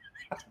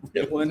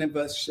 One of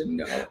us should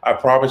know. I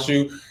promise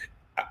you,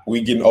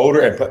 we getting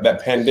older and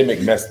that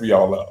pandemic messed me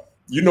all up.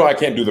 You know I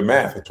can't do the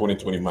math for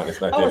 2020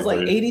 minus 19. I was like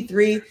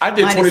 83. I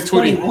did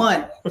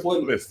 2021.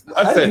 Listen,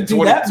 I said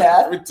 20.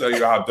 Let me tell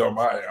you how dumb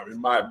I am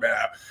in my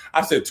math.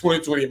 I said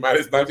 2020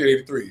 minus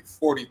 1983,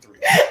 43.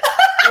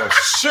 Well,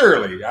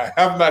 surely I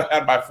have not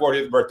had my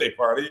 40th birthday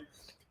party.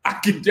 I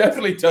can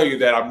definitely tell you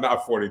that I'm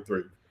not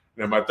 43.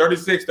 Now, am I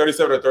 36,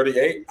 37, or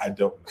 38? I don't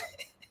know.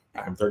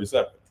 I'm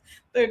 37.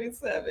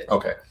 37.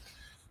 Okay.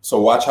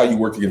 So watch how you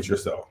work against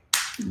yourself.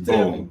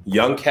 Boom.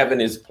 Young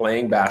Kevin is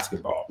playing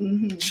basketball.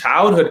 Mm-hmm.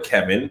 Childhood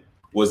Kevin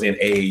was in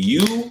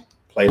AAU,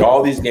 played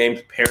all these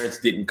games. Parents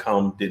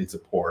didn't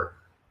support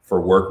for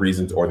work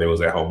reasons, or they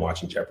was at home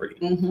watching Jeopardy.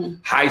 Mm-hmm.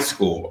 High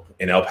school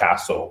in El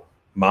Paso.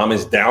 Mom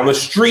is down the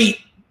street.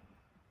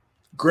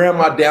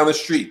 Grandma down the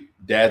street.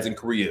 Dad's in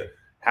Korea.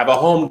 Have a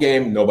home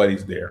game.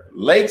 Nobody's there.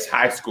 Lakes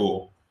High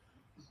School,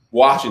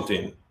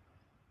 Washington.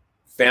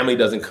 Family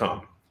doesn't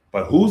come.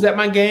 But who's at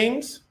my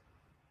games?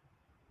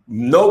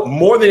 No,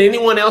 more than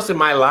anyone else in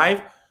my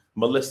life,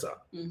 Melissa.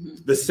 Mm-hmm.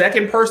 The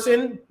second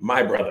person,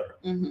 my brother.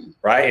 Mm-hmm.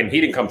 Right? And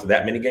he didn't come to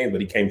that many games,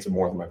 but he came to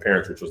more than my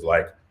parents, which was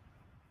like,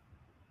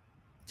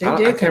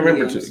 I can't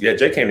remember.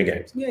 Jay came to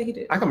games. Yeah, he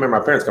did. I can remember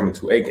my parents coming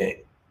to a game.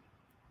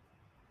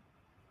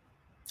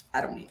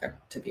 I don't either,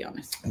 to be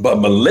honest. But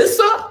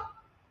Melissa,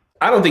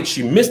 I don't think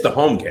she missed a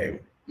home game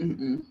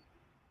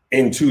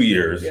in 2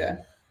 years. Yeah.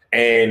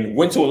 And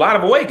went to a lot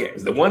of away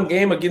games. The one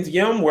game against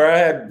Yum where I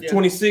had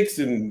 26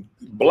 and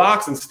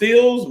blocks and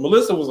steals,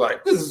 Melissa was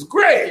like, this is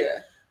great. Yeah.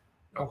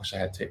 I wish I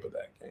had tape of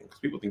that game because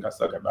people think I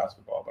suck at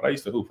basketball, but I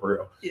used to hoop for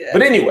real. Yeah.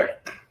 But anyway,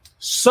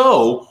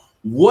 so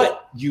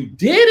what you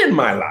did in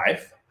my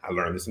life, I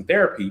learned this in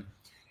therapy.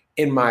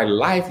 In my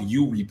life,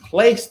 you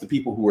replaced the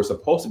people who were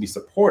supposed to be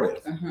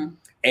supportive.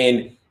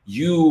 And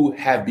you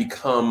have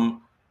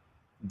become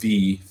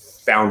the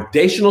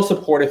foundational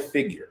supportive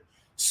figure.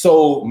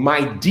 So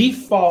my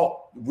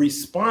default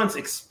response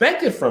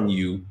expected from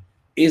you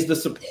is the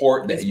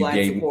support that you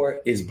gave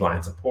is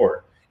blind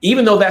support.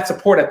 Even though that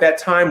support at that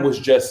time was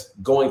just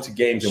going to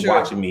games and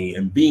watching me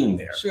and being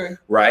there.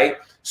 Right?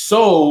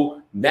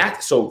 So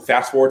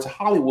fast forward to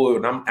Hollywood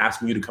and I'm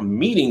asking you to come to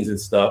meetings and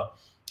stuff.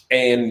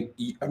 And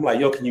I'm like,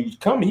 yo, can you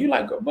come? And you're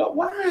like, but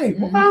why?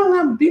 Well, I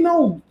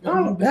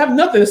don't have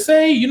nothing to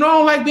say. I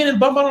don't like being in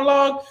bump on a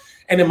log.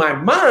 And in my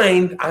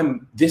mind,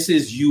 this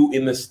is you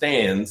in the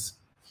stands.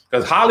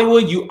 Because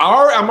Hollywood,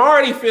 I'm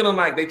already feeling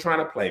like they're trying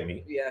to play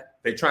me. Yeah.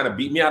 They're trying to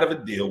beat me out of a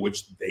deal,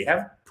 which they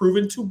have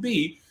proven to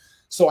be.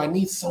 So I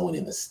need someone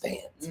in the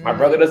stands. My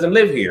brother doesn't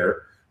live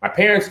here. My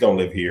parents don't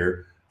live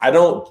here. I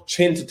don't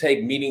tend to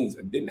take meetings.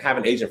 I didn't have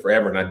an agent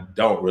forever, and I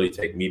don't really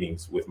take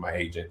meetings with my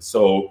agent.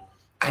 So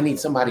I need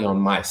somebody on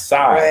my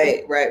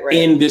side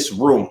in this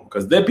room.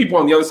 Because there are people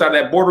on the other side of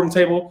that boardroom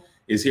table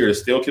is here to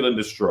steal, kill, and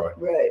destroy.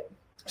 Right.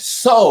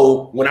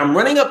 So when I'm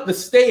running up the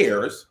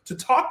stairs to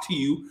talk to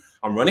you,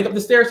 I'm running up the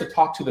stairs to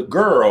talk to the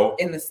girl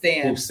in the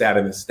stands who sat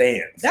in the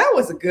stands. That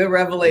was a good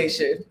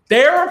revelation.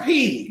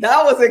 Therapy.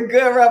 That was a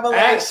good revelation.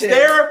 That's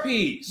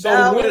therapy.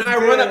 So when I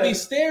run up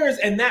these stairs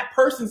and that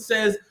person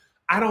says,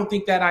 I don't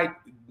think that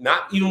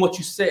not even what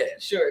you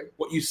said. Sure.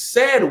 What you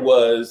said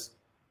was,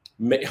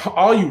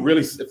 all you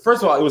really,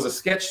 first of all, it was a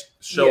sketch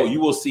show you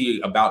will see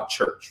about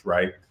church,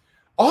 right?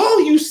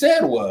 All you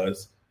said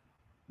was,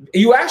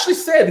 you actually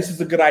said, this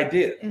is a good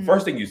idea.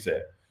 First thing you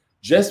said,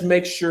 just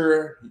make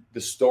sure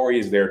the story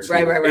is there too.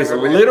 Right.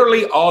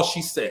 Literally all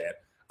she said.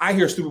 I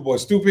hear stupid boy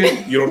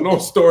stupid. You don't know a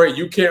story.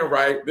 You can't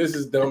write. This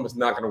is dumb. It's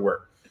not going to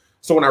work.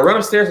 So when I run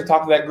upstairs to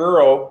talk to that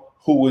girl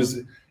who was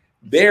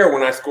there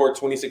when I scored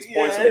 26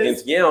 points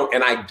against Yale,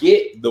 and I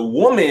get the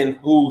woman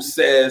who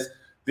says,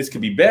 this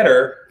could be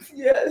better.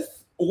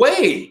 Yes.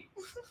 Wait.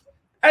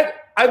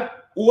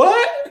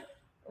 What?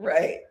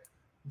 Right.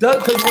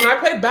 Because when I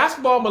played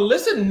basketball,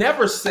 Melissa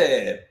never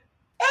said,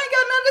 I ain't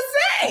got nothing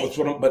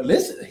to say. But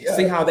listen,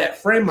 see how that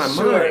framed my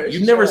mind.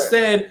 You never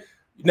said,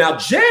 now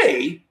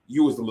Jay,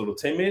 you was a little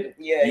timid.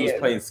 Yeah. You was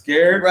playing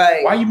scared.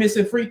 Right. Why you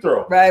missing free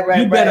throw? Right.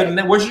 You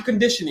better, where's your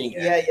conditioning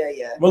at?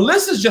 Yeah.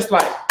 Melissa's just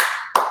like,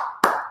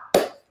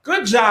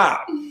 good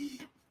job.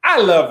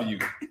 I love you.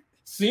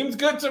 Seems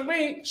good to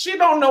me. She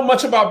don't know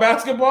much about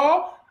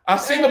basketball. I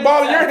seen the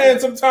ball in your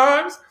hand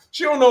sometimes.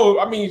 She don't know.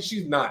 I mean,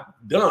 she's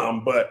not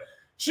dumb, but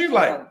she's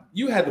like,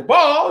 you had the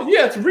ball. You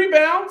had some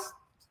rebounds.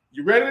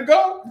 You ready to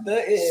go?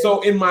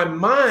 So in my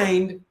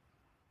mind,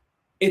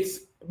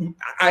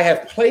 I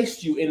have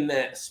placed you in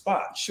that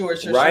spot. Sure.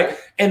 Right.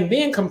 And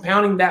then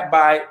compounding that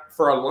by,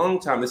 for a long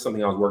time, this is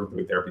something I was working through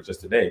in therapy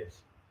just today.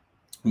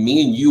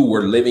 Me and you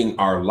were living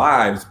our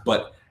lives,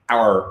 but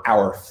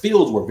our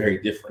fields were very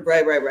different.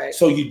 Right.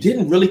 So you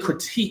didn't really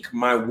critique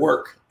my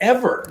work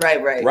ever.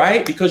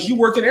 Right. Because you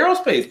worked in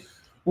aerospace.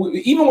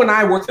 Even when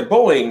I worked at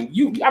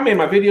Boeing, I made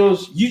my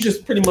videos, you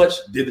just pretty much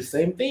did the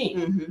same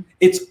thing.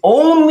 It's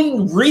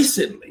only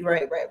recently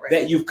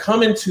that you've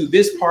come into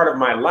this part of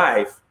my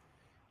life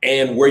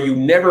and where you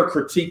never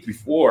critiqued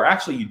before.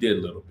 Actually, you did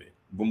a little bit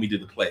when we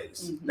did the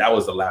plays. That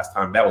was the last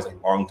time. That was a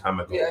long time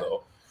ago,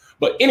 though.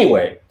 But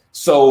anyway,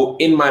 so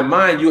in my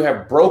mind, you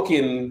have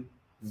broken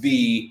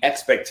the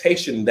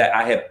expectation that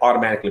I had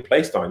automatically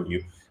placed on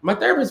you. My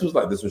therapist was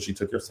like this when she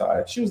took your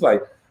side. She was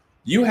like,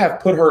 you have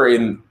put her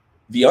in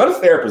the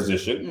unfair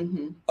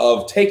position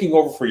of taking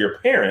over for your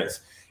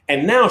parents.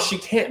 And now she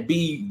can't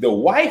be the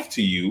wife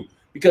to you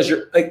because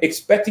you're like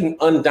expecting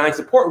undying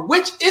support,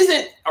 which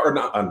isn't, or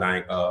not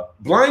undying,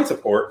 blind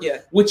support.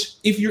 Yeah. Which,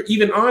 if you're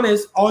even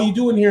honest, all you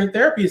do in here in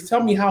therapy is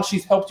tell me how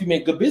she's helped you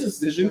make good business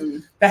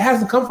decisions. That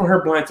hasn't come from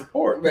her blind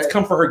support. Right. It's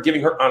come from her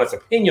giving her honest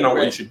opinion on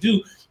what you should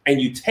do. And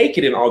you take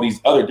it in all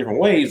these other different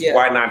ways.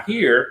 Why not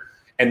here?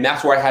 And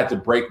that's where I had to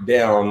break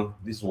down.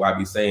 This is why I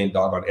be saying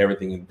doggone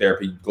everything in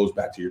therapy goes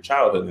back to your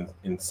childhood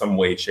in some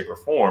way, shape, or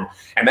form.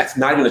 And that's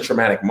not even a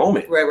traumatic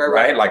moment.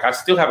 Right. Like, I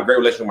still have a great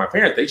relationship with my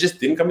parents. They just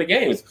didn't come to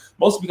games,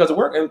 mostly because of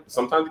work and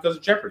sometimes because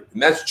of Jeopardy.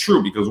 And that's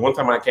true, because one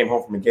time I came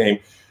home from a game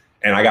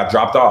and I got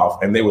dropped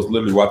off and they was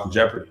literally watching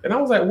Jeopardy. And I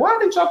was like, why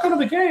did y'all come to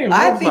the game?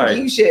 I think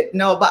you should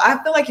know, but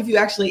I feel like if you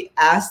actually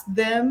ask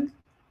them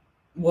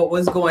what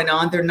was going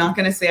on, they're not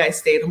going to say I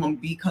stayed home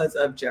because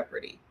of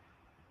Jeopardy.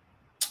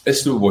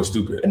 It's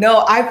stupid.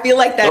 No, I feel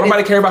like that. Don't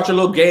nobody care about your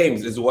little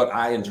games is what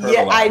I internalize.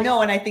 Yeah, I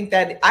know. And I think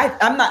that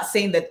I'm not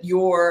saying that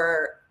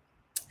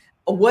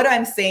what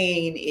I'm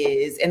saying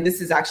is, and this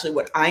is actually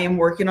what I am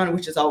working on,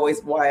 which is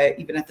always why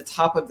even at the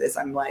top of this,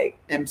 I'm like,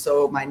 and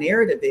so my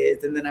narrative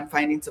is, and then I'm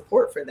finding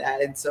support for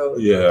that. And so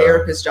the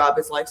therapist's job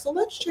is like, so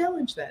let's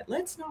challenge that.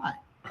 Let's not.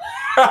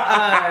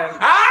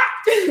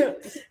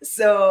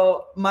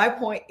 So my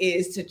point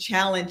is to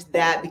challenge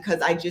that,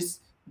 because I just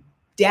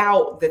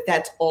doubt that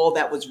that's all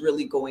that was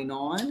really going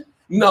on.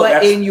 No,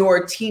 but in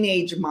your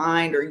teenage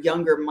mind or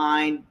younger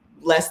mind,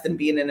 less than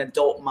being an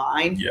adult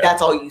mind,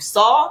 that's all you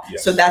saw.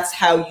 Yes. So that's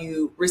how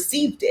you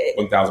received it.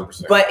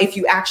 1000%. But if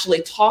you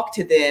actually talk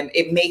to them,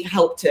 it may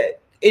help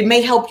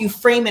you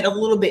frame it a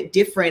little bit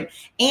different.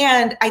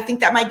 And I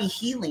think that might be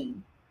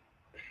healing.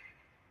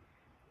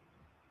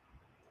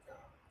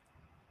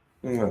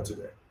 Not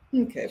today.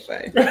 Okay,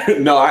 fine.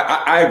 No,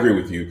 I agree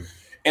with you.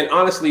 And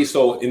honestly,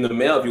 so in the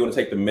male, if you want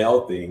to take the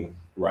male thing,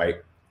 right,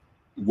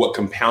 what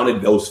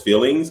compounded those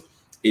feelings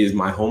is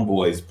my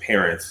homeboy's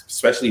parents,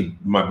 especially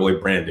my boy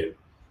Brandon.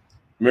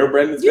 Remember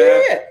Brandon's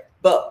dad? Yeah,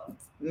 but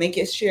make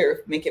it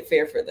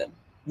fair for them.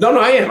 No,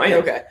 I am.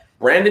 Okay.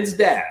 Brandon's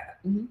dad,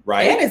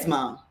 right? And his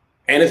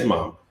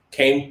mom.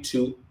 Came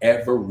to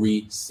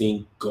every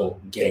single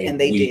game and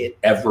they did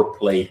ever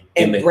played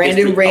in the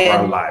Brandon history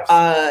of our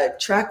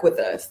lives. Track with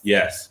us.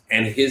 Yes.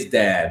 And his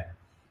dad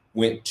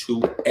went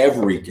to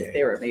every game.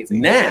 They were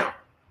amazing. Now,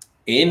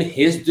 in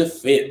his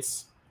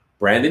defense,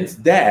 Brandon's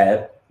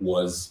dad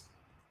was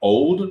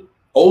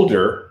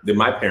older than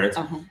my parents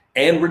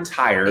and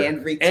retired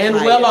and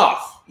well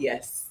off.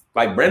 Yes.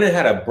 Like, Brandon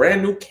had a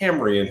brand new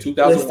Camry in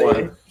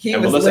 2001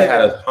 and Melissa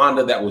had a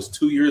Honda that was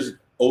 2 years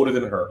younger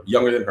than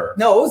her.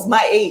 No, it was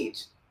my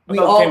age. We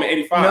all came at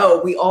 85.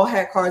 No, we all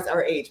had cars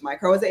our age. My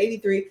car was at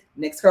 83.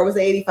 Nick's car was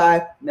at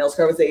 85. Mel's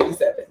car was at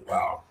 87.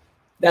 Wow.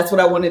 That's what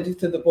I want to do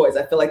to the boys.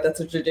 I feel like that's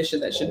a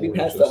tradition that should be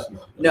passed on.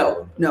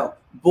 No.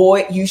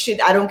 Boy, you should,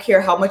 I don't care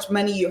how much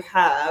money you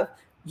have,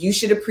 you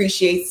should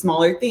appreciate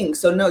smaller things.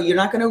 So no, you're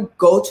not going to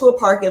go to a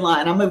parking lot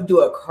and I'm going to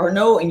do a car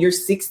note and you're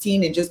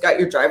 16 and just got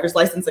your driver's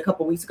license a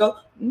couple weeks ago.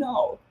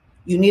 No,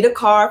 you need a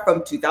car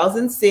from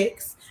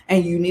 2006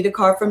 and you need a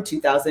car from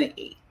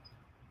 2008.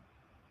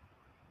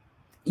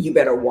 You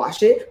better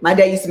wash it. My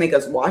dad used to make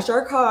us wash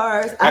our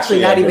cars.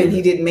 Actually,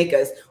 he didn't make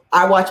us.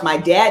 I watched my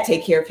dad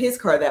take care of his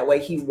car that way.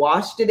 He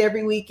washed it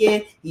every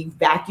weekend. He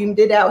vacuumed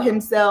it out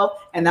himself.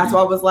 And that's why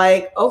I was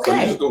like, okay. So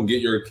you're just going to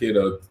get your kid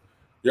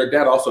your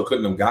dad also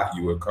couldn't have got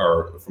you a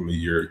car from a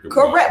year.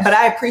 Correct. But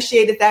I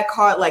appreciated that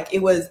car like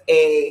it was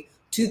a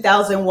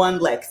 2001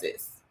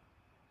 Lexus.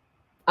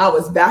 I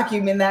was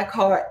vacuuming that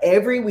car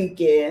every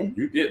weekend.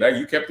 You did that.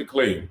 You kept it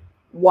clean.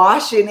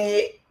 Washing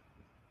it.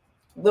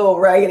 Little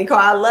raggedy car.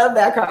 I love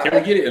that car. Can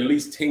we get it at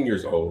least 10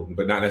 years old,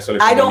 but not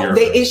necessarily?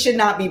 It should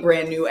not be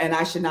brand new, and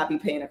I should not be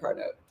paying a car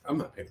note. I'm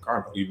not paying a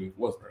car note, even if it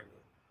was brand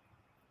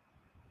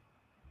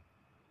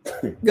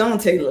new. Go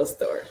and tell you a little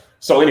story.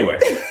 So anyway,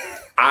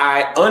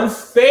 I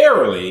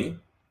unfairly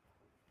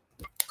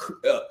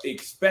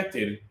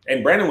expected,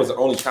 and Brandon was the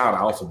only child, I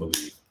also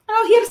believe.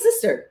 Oh, he had a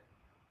sister.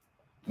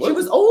 What? She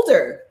was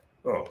older.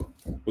 Oh,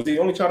 was he the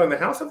only child in the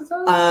house at the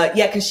time?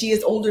 Yeah, because she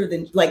is older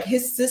than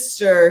his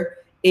sister.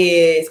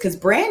 Is because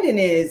Brandon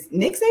is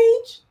Nick's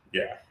age?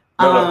 Yeah.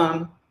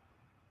 No.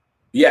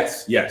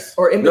 Yes.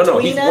 Or in between us? No,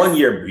 he's 1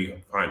 year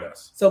behind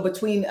us. So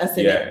between us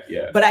and him.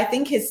 Yeah. But I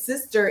think his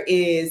sister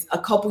is a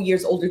couple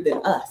years older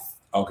than us.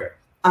 Okay.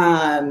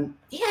 Yeah,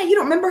 you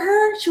don't remember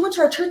her? She went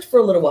to our church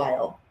for a little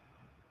while.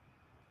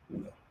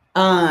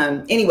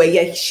 Anyway,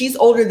 yeah, she's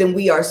older than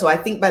we are. So I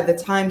think by the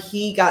time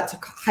he got to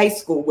high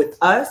school with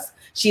us,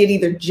 she had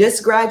either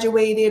just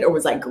graduated or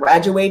was like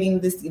graduating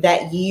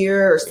that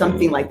year or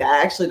something like that.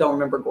 I actually don't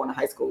remember going to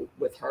high school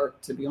with her,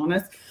 to be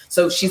honest.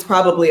 So she's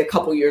probably a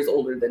couple years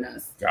older than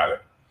us. Got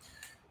it.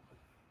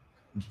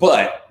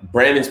 But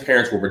Brandon's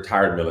parents were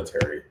retired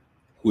military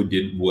who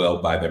did well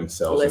by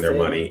themselves and their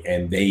money.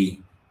 And they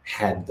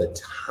had the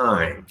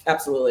time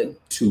absolutely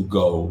to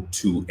go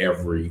to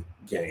every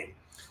game.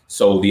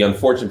 So the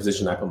unfortunate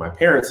position I put my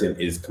parents in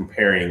is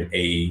comparing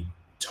a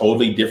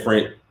totally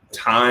different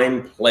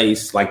time,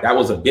 place, like that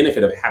was a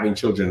benefit of having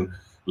children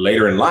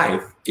later in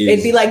life.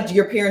 It'd be like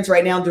your parents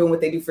right now doing what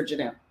they do for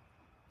Janelle.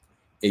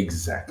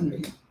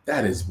 Exactly.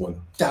 That is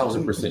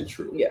 1,000%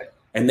 true. Yeah.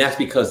 And that's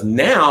because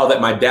now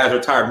that my dad's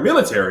retired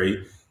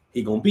military,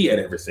 he gonna be at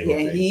every single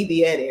thing. He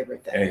be at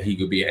everything. And he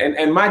could be.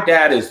 And my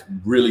dad is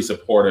really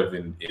supportive,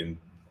 and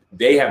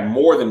they have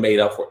more than made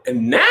up for it.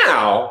 And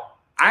now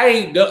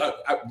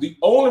the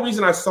only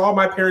reason I saw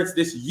my parents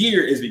this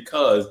year is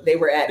because they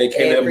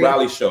came to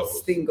rally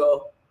shows.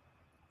 Single.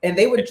 And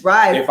they would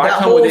drive. If I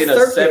come within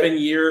a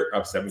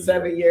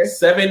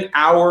 7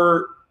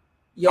 hour,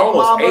 your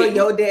mama, 8,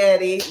 your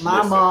daddy,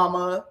 my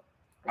mama.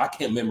 I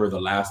can't remember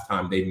the last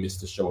time they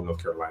missed a show in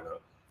North Carolina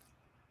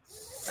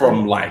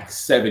from like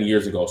 7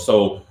 years ago.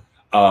 So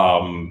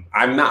I'm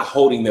not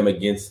holding them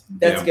against them.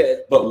 That's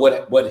good. But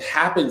what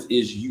happens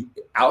is you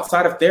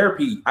outside of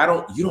therapy,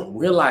 you don't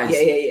realize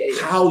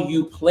how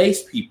you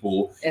place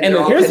people. And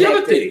here's the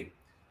other thing.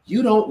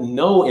 You don't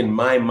know in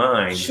my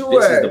mind this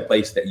is the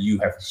place that you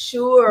have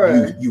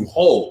you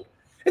hold.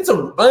 It's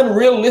an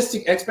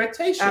unrealistic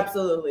expectation.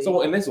 Absolutely.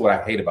 So, and this is what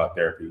I hate about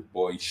therapy.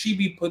 Boy, she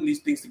be putting these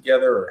things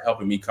together or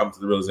helping me come to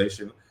the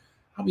realization.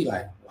 I'll be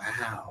like,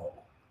 wow,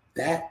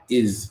 that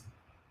is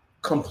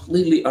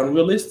completely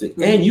unrealistic.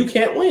 Mm-hmm. And you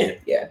can't win.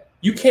 Yeah.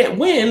 You can't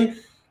win.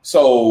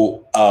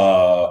 So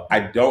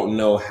I don't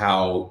know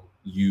how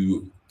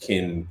you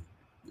can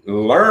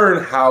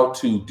learn how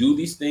to do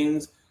these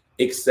things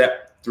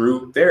except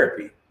through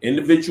therapy,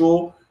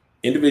 individual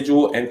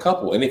and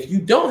couple. And if you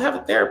don't have a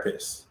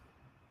therapist,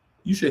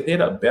 you should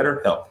hit up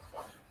BetterHelp.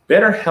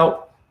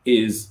 BetterHelp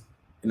is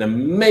an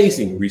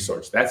amazing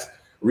resource. That's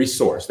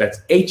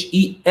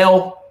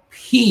HELP.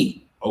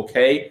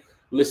 Okay.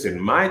 Listen,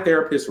 my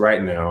therapist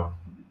right now,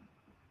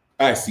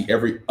 I see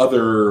every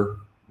other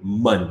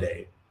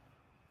Monday.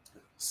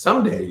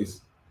 Some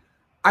days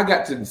I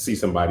got to see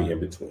somebody in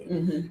between.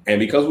 Mm-hmm. And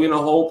because we're in a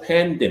whole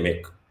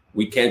pandemic,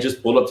 we can't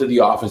just pull up to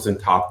the office and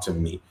talk to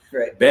me.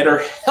 Right.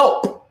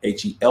 BetterHelp,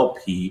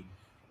 HELP,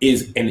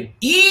 is an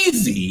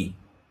easy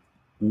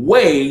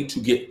way to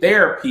get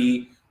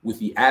therapy with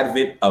the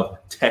advent of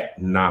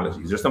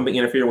technology. Is there something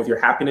interfering with your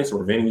happiness or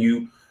preventing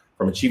you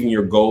from achieving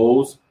your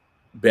goals?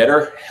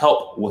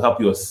 BetterHelp will help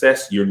you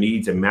assess your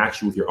needs and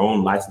match you with your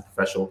own licensed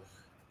professional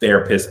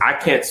therapist. I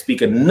can't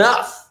speak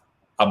enough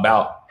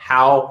about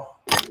how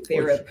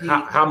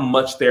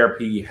much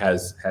therapy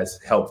has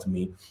helped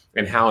me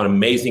and how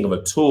amazing of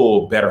a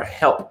tool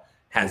BetterHelp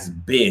has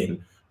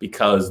been,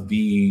 because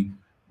the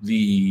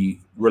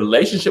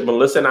relationship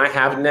Melissa and I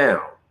have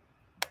now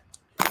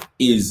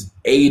is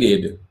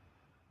aided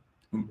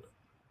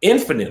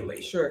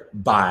infinitely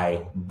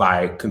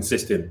by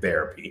consistent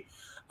therapy.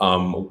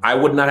 I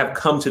would not have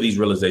come to these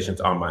realizations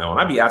on my own.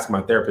 I'd be asking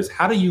my therapist,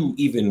 how do you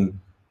even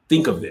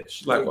think of this?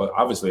 She's like, well,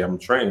 obviously I'm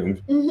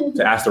trained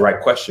to ask the right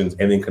questions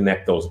and then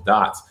connect those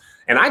dots.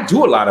 And I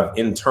do a lot of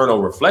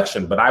internal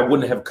reflection, but I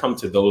wouldn't have come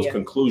to those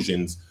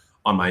conclusions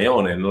on my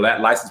own. And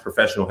that licensed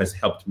professional has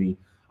helped me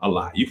a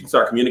lot. You can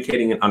start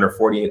communicating in under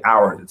 48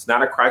 hours. It's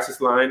not a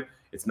crisis line.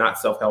 It's not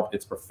self-help.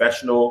 It's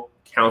professional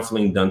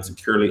counseling done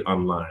securely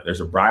online. There's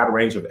a broad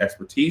range of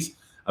expertise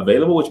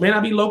available, which may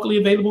not be locally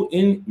available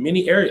in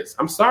many areas.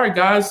 I'm sorry,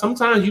 guys.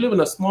 Sometimes you live in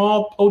a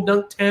small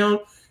podunk town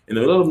in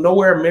the middle of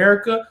nowhere,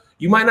 America.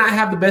 You might not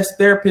have the best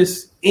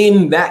therapist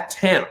in that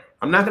town.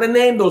 I'm not going to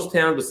name those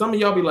towns, but some of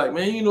y'all be like,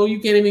 man, you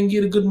can't even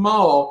get a good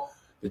mall.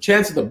 The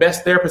chance of the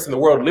best therapists in the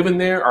world living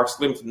there are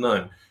slim to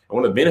none. And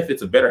one of the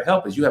benefits of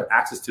BetterHelp is you have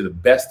access to the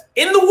best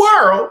in the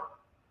world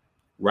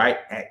right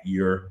at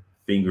your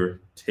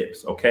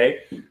fingertips.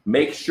 Okay.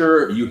 Make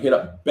sure you hit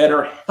up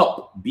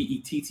BetterHelp,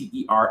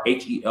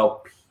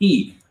 BetterHelp.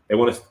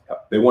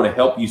 They want to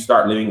help you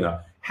start living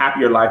a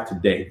happier life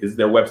today. Visit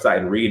their website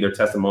and read their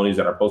testimonies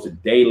that are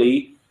posted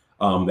daily.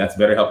 That's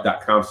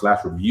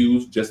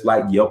BetterHelp.com/reviews, just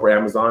like Yelp or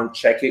Amazon.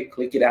 Check it,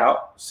 click it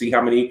out, see how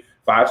many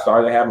 5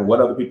 stars they have and what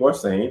other people are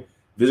saying.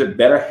 Visit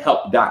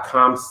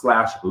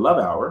BetterHelp.com/Love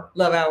Hour.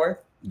 Love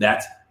Hour.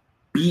 That's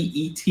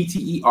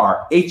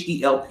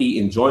BetterHelp,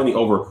 and join the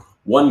over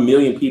 1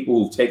 million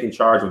people who've taken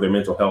charge of their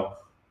mental health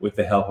with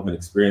the help of an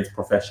experienced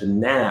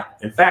professional.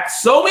 In fact,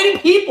 so many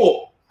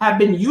people have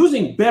been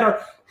using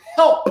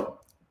BetterHelp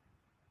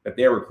that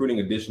they're recruiting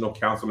additional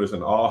counselors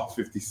in all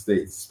 50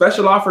 states.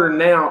 Special offer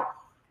now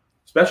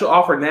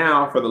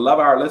for the Love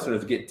Hour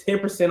listeners to get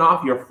 10%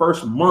 off your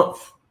first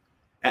month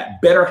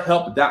at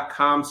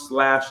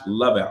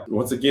BetterHelp.com/Love Hour.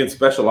 Once again,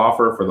 special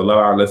offer for the Love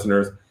Hour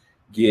listeners.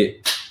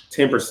 Get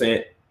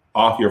 10%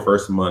 off your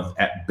first month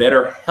at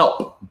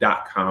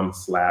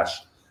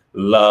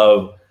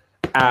BetterHelp.com/Love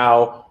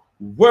Hour.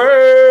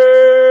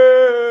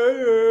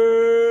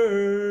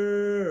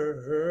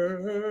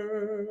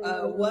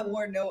 One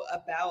more note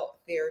about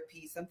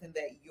therapy, something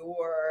that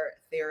your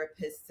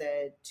therapist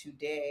said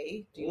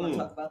today. Do you want to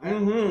talk about that?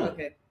 Mm-hmm.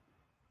 Okay.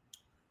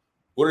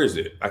 What is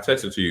it? I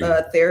texted to you.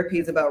 Therapy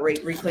is about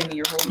reclaiming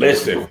your whole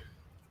Listen.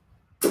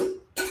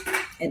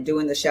 And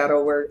doing the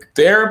shadow work.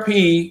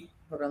 Therapy.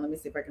 Hold on, let me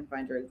see if I can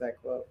find your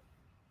exact quote.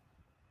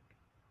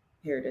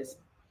 Here it is.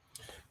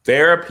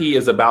 Therapy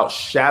is about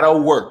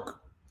shadow work.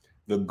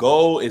 The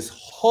goal is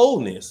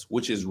wholeness,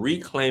 which is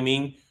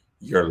reclaiming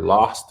your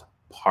lost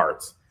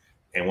parts.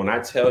 And when I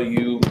tell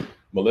you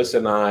Melissa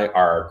and I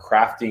are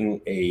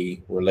crafting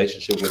a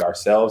relationship with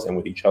ourselves and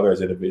with each other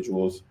as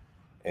individuals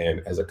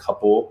and as a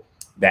couple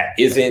that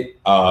isn't,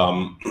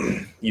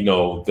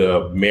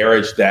 the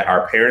marriage that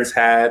our parents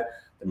had,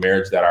 the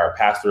marriage that our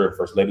pastor and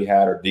first lady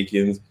had, or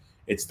deacons.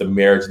 It's the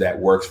marriage that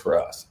works for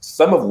us.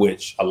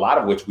 A lot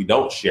of which we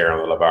don't share on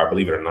the Love Hour,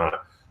 believe it or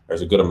not.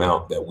 There's a good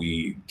amount that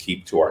we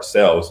keep to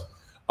ourselves.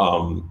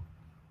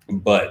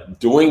 But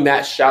doing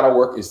that shadow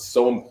work is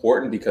so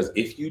important because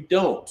if you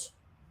don't,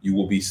 you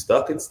will be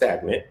stuck and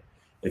stagnant.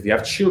 If you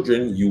have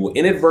children, you will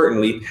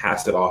inadvertently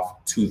pass it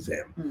off to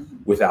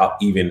them without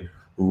even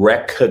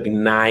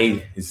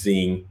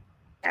recognizing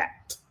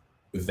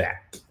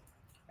that.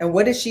 And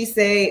what did she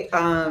say?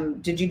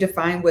 Did you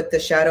define what the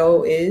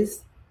shadow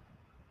is?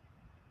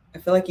 I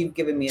feel like you've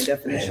given me a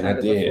definition of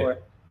it before.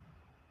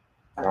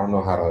 I don't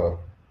know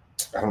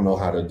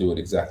how to do it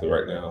exactly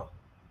right now,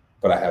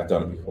 but I have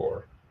done it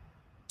before.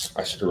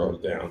 I should have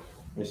wrote it down.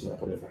 Let me see if I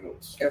put it in my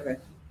notes. Okay.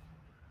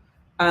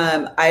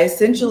 I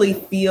essentially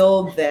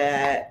feel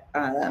that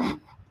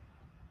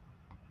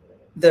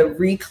the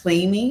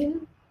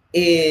reclaiming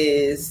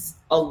is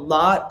a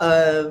lot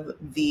of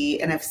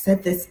and I've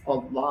said this a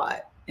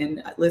lot,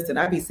 and listen,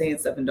 I be saying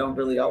stuff and don't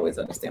really always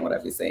understand what I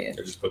be saying.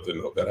 I just put the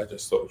note that I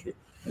just told you.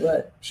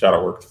 What?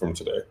 Shadow work from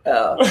today.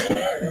 Oh,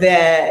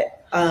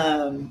 that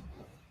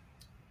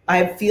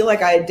I feel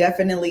like I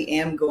definitely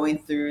am going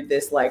through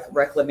this like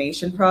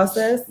reclamation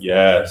process.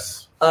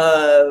 Yes.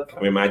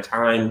 I'm my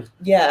time.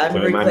 Yeah,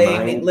 I'm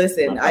reclaiming.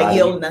 Listen, I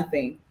yield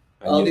nothing.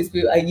 These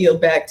people, I yield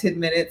back 10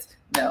 minutes.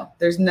 No,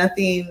 there's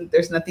nothing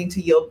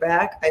to yield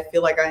back. I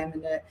feel like I am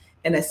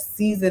in a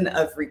season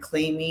of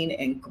reclaiming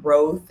and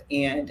growth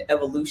and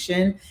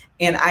evolution,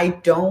 and I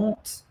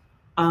don't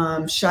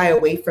shy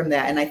away from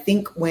that. And I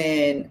think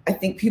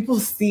people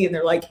see and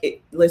they're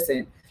like,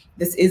 listen,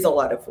 this is a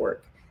lot of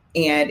work.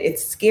 And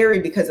it's scary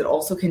because it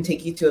also can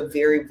take you to a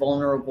very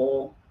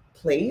vulnerable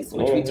place,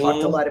 which we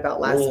talked a lot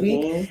about last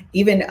week.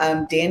 Even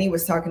Danny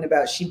was talking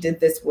about, she did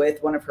this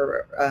with one of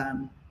her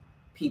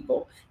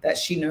people that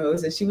she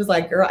knows. And she was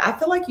like, girl, I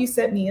feel like you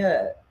set me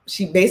up.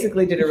 She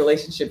basically did a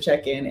relationship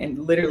check-in,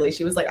 and literally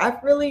she was like,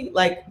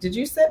 did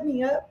you set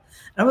me up?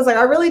 And I was like,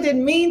 I really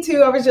didn't mean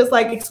to. I was just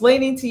like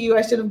explaining to you.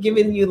 I should have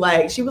given you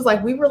she was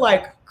like, we were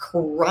like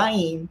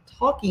crying,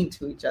 talking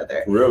to each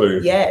other.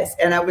 Really? Yes.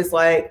 And I was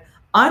like,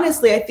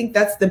 honestly, I think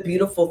that's the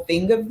beautiful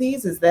thing of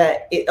these is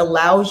that it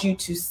allows you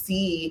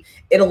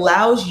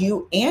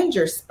and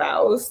your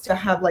spouse to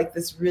have like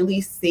this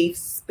really safe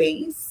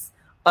space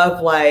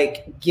of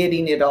like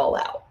getting it all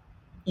out,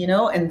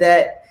 and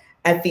that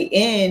at the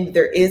end,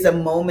 there is a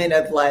moment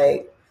of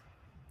like,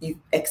 you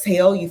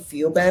exhale, you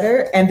feel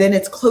better, and then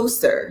it's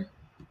closer.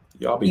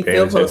 Y'all be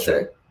paying attention.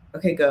 Closer.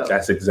 Okay, go.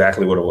 That's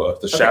exactly what it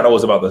was. The shadow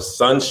was about the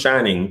sun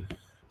shining,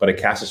 but it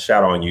casts a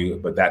shadow on you.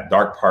 But that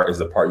dark part is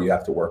the part you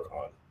have to work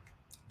on.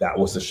 That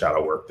was the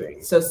shadow work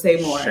thing. So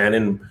say more.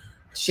 Shannon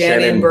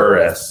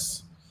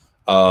Burris.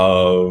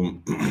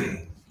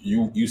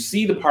 You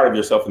see the part of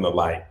yourself in the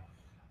light,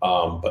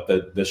 but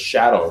the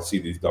shadow. See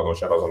these doggone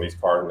shadows on these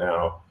cars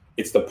now.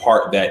 It's the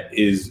part that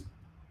is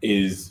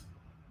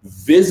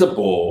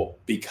visible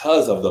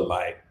because of the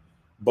light,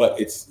 but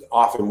it's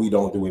often we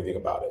don't do anything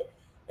about it.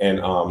 And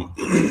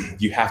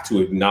you have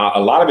to acknowledge. A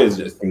lot of it is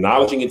just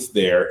acknowledging it's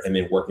there and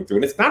then working through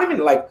it. It's not even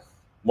like.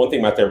 One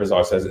thing my therapist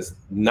always says is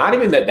not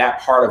even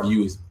that part of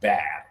you is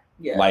bad.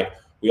 Yeah. Like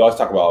we always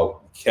talk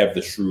about Kev,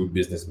 the shrewd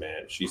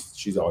businessman.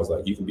 She's always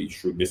like, you can be a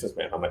shrewd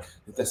businessman. I'm like,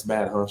 that's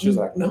bad, huh? She's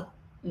like, no,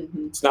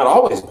 it's not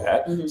always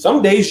bad.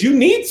 Some days you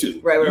need to.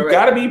 You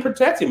got to be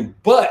protecting,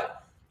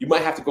 but you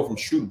might have to go from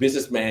shrewd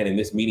businessman in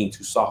this meeting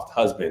to soft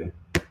husband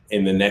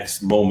in the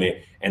next moment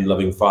and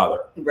loving father.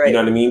 Right. You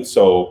know what I mean?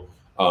 So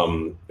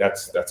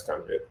that's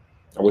kind of it.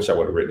 I wish I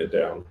would have written it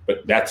down,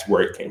 but that's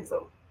where it came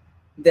from.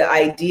 The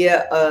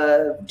idea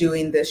of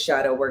doing this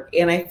shadow work.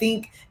 And I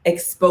think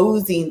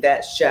exposing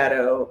that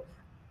shadow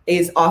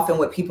is often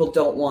what people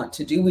don't want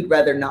to do. We'd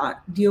rather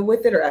not deal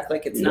with it or act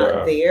like it's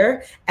not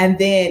there. And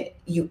then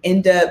you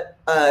end up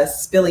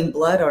spilling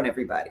blood on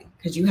everybody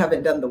because you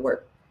haven't done the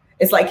work.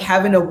 It's like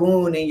having a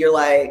wound and you're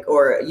like,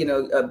 or,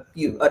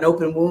 an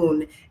open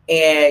wound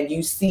and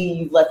you see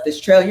you've left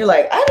this trail. And you're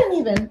like,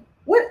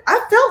 I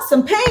felt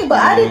some pain, but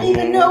I didn't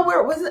even know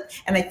where it was.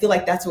 And I feel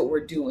like that's what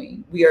we're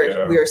doing. We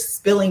are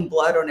spilling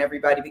blood on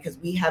everybody because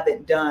we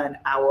haven't done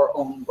our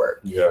own work.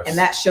 Yes. And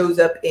that shows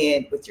up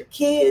with your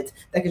kids.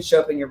 That can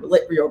show up in your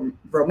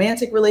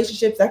romantic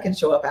relationships. That can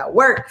show up at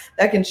work.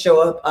 That can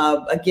show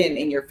up, again,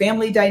 in your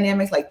family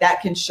dynamics. Like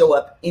that can show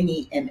up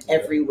any and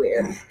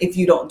everywhere if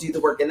you don't do the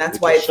work. And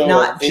that's why it's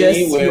not just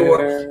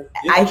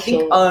I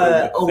think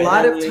a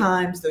lot of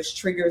times those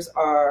triggers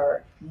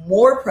are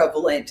more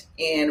prevalent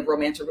in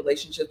romantic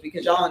relationships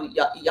because y'all in each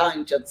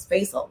other's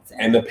face all the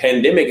time. And the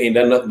pandemic ain't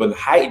done nothing but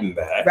heighten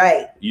that.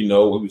 Right. We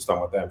was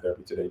talking about that in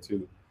therapy today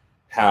too.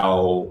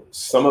 How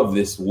some of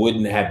this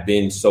wouldn't have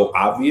been so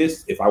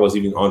obvious if I was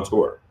even on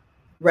tour.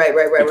 Right.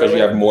 Because you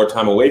have more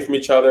time away from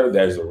each other.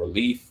 There's a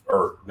release.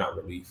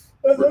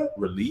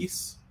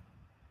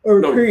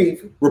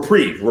 Reprieve.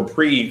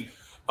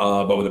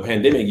 But with the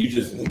pandemic, you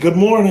just, good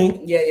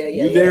morning. Yeah.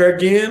 You there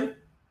again?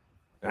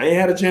 I ain't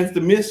had a chance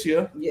to miss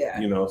you. Yeah.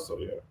 So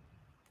yeah.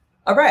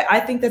 All right. I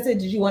think that's it.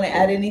 Did you want to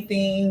add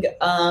anything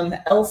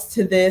else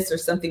to this or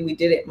something we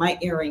did it? My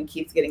earring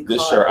keeps getting caught.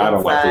 This shirt, I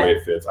don't like the way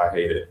it fits. I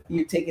hate it.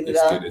 You taking it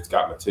off? It's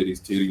got my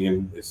titties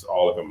tittying. It's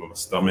all of them on my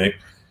stomach.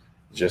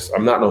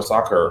 I'm not no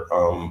soccer.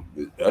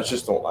 I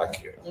just don't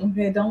like it.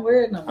 Okay, don't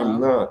wear it no more. I'm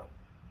not.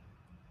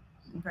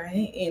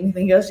 Right.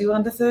 Anything else you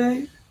want to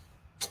say?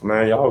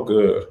 Man, y'all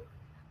good.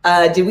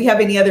 Did we have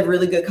any other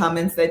really good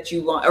comments that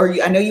you want?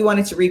 I know you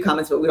wanted to read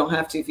comments, but we don't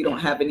have to if you don't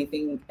have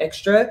anything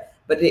extra.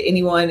 But did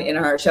anyone in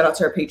our shout out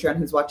to our Patreon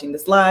who's watching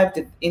this live?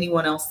 Did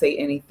anyone else say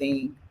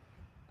anything?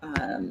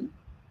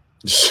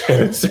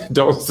 Shannon said,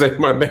 "Don't say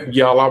my name,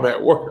 y'all. I'm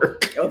at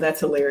work." Oh, that's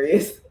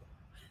hilarious.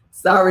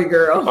 Sorry,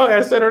 girl. Oh,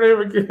 I said her name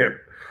again.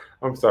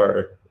 I'm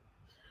sorry.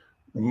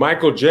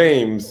 Michael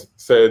James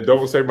said,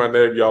 "Don't say my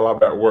name, y'all.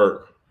 I'm at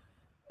work."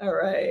 All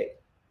right.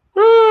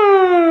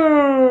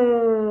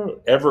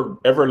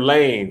 Ever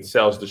Lane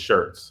sells the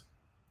shirts.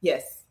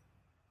 Yes,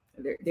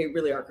 they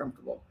really are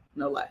comfortable.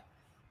 No lie.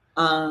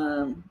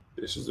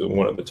 This is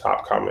one of the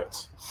top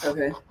comments.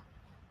 Okay.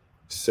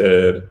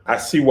 Said, "I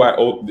see why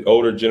the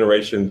older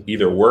generation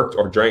either worked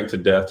or drank to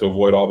death to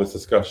avoid all this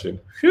discussion.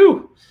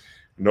 Phew.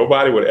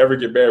 Nobody would ever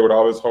get married with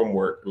all this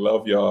homework.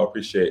 Love y'all.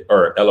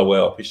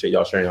 LOL. Appreciate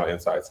y'all sharing y'all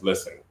insights."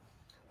 Listen,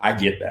 I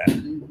get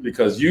that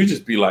because you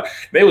just be like,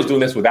 they was doing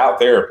this without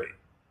therapy.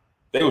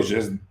 They was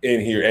just in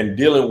here and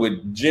dealing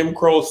with Jim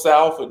Crow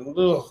South. And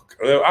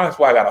that's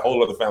why I got a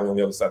whole other family on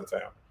the other side of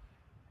town.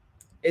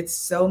 It's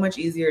so much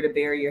easier to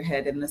bury your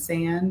head in the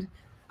sand.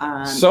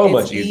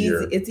 Much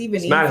easier. It's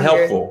even not easier.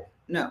 Helpful.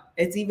 No,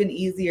 it's even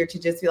easier to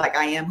just be like,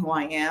 I am who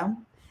I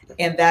am.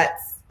 And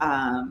that's,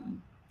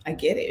 I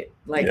get it.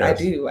 Like, yes.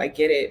 I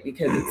get it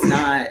because it's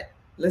not,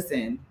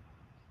 listen,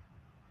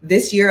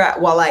 this year,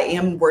 while I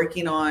am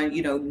working on,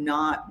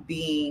 not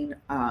being,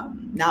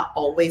 not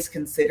always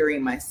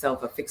considering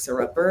myself a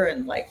fixer-upper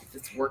and like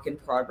this work in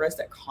progress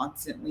that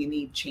constantly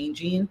need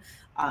changing,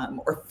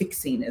 or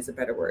fixing is a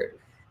better word.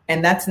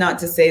 And that's not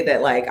to say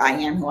that like I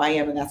am who I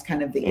am and that's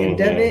kind of the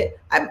end of it.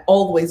 I'm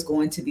always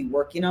going to be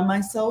working on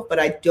myself, but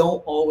I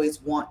don't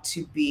always want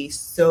to be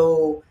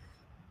so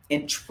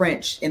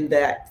entrenched in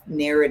that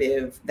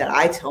narrative that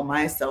I tell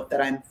myself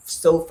that I'm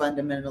so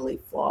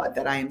fundamentally flawed,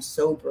 that I am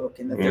so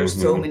broken, that there's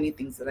so many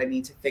things that I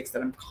need to fix,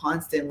 that I'm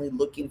constantly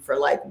looking for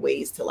like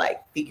ways to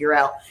like figure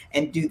out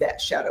and do that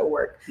shadow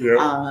work.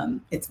 Yeah.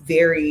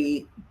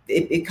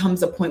 It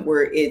comes a point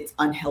where it's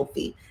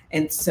unhealthy.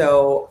 And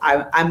so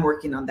I'm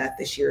working on that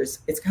this year.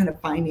 It's kind of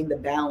finding the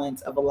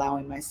balance of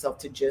allowing myself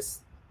to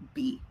just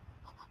be.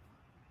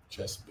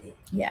 Just be.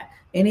 Yeah.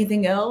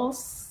 Anything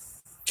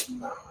else?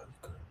 No.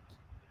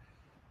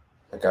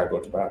 I gotta go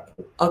to the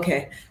bathroom.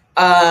 Okay.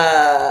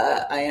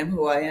 I am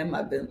who I am.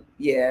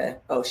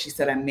 Oh, she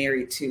said I'm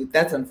married too.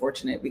 That's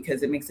unfortunate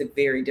because it makes it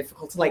very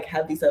difficult to like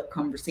have these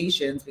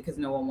conversations because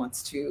no one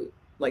wants to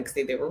like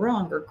say they were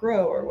wrong or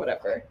grow or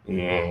whatever.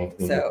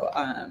 Mm-hmm. So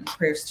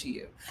prayers to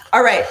you.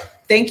 All right.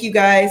 Thank you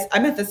guys. I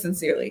meant this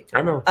sincerely.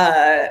 I know.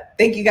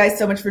 Thank you guys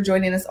so much for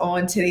joining us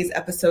on today's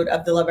episode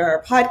of the Love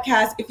Hour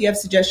podcast. If you have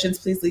suggestions,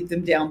 please leave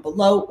them down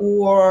below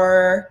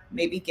or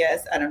maybe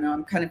guests. I don't know.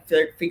 I'm kind of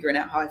figuring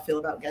out how I feel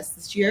about guests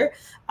this year.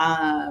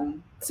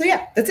 So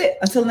yeah, that's it.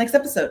 Until the next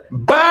episode.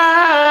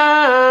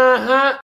 Bye.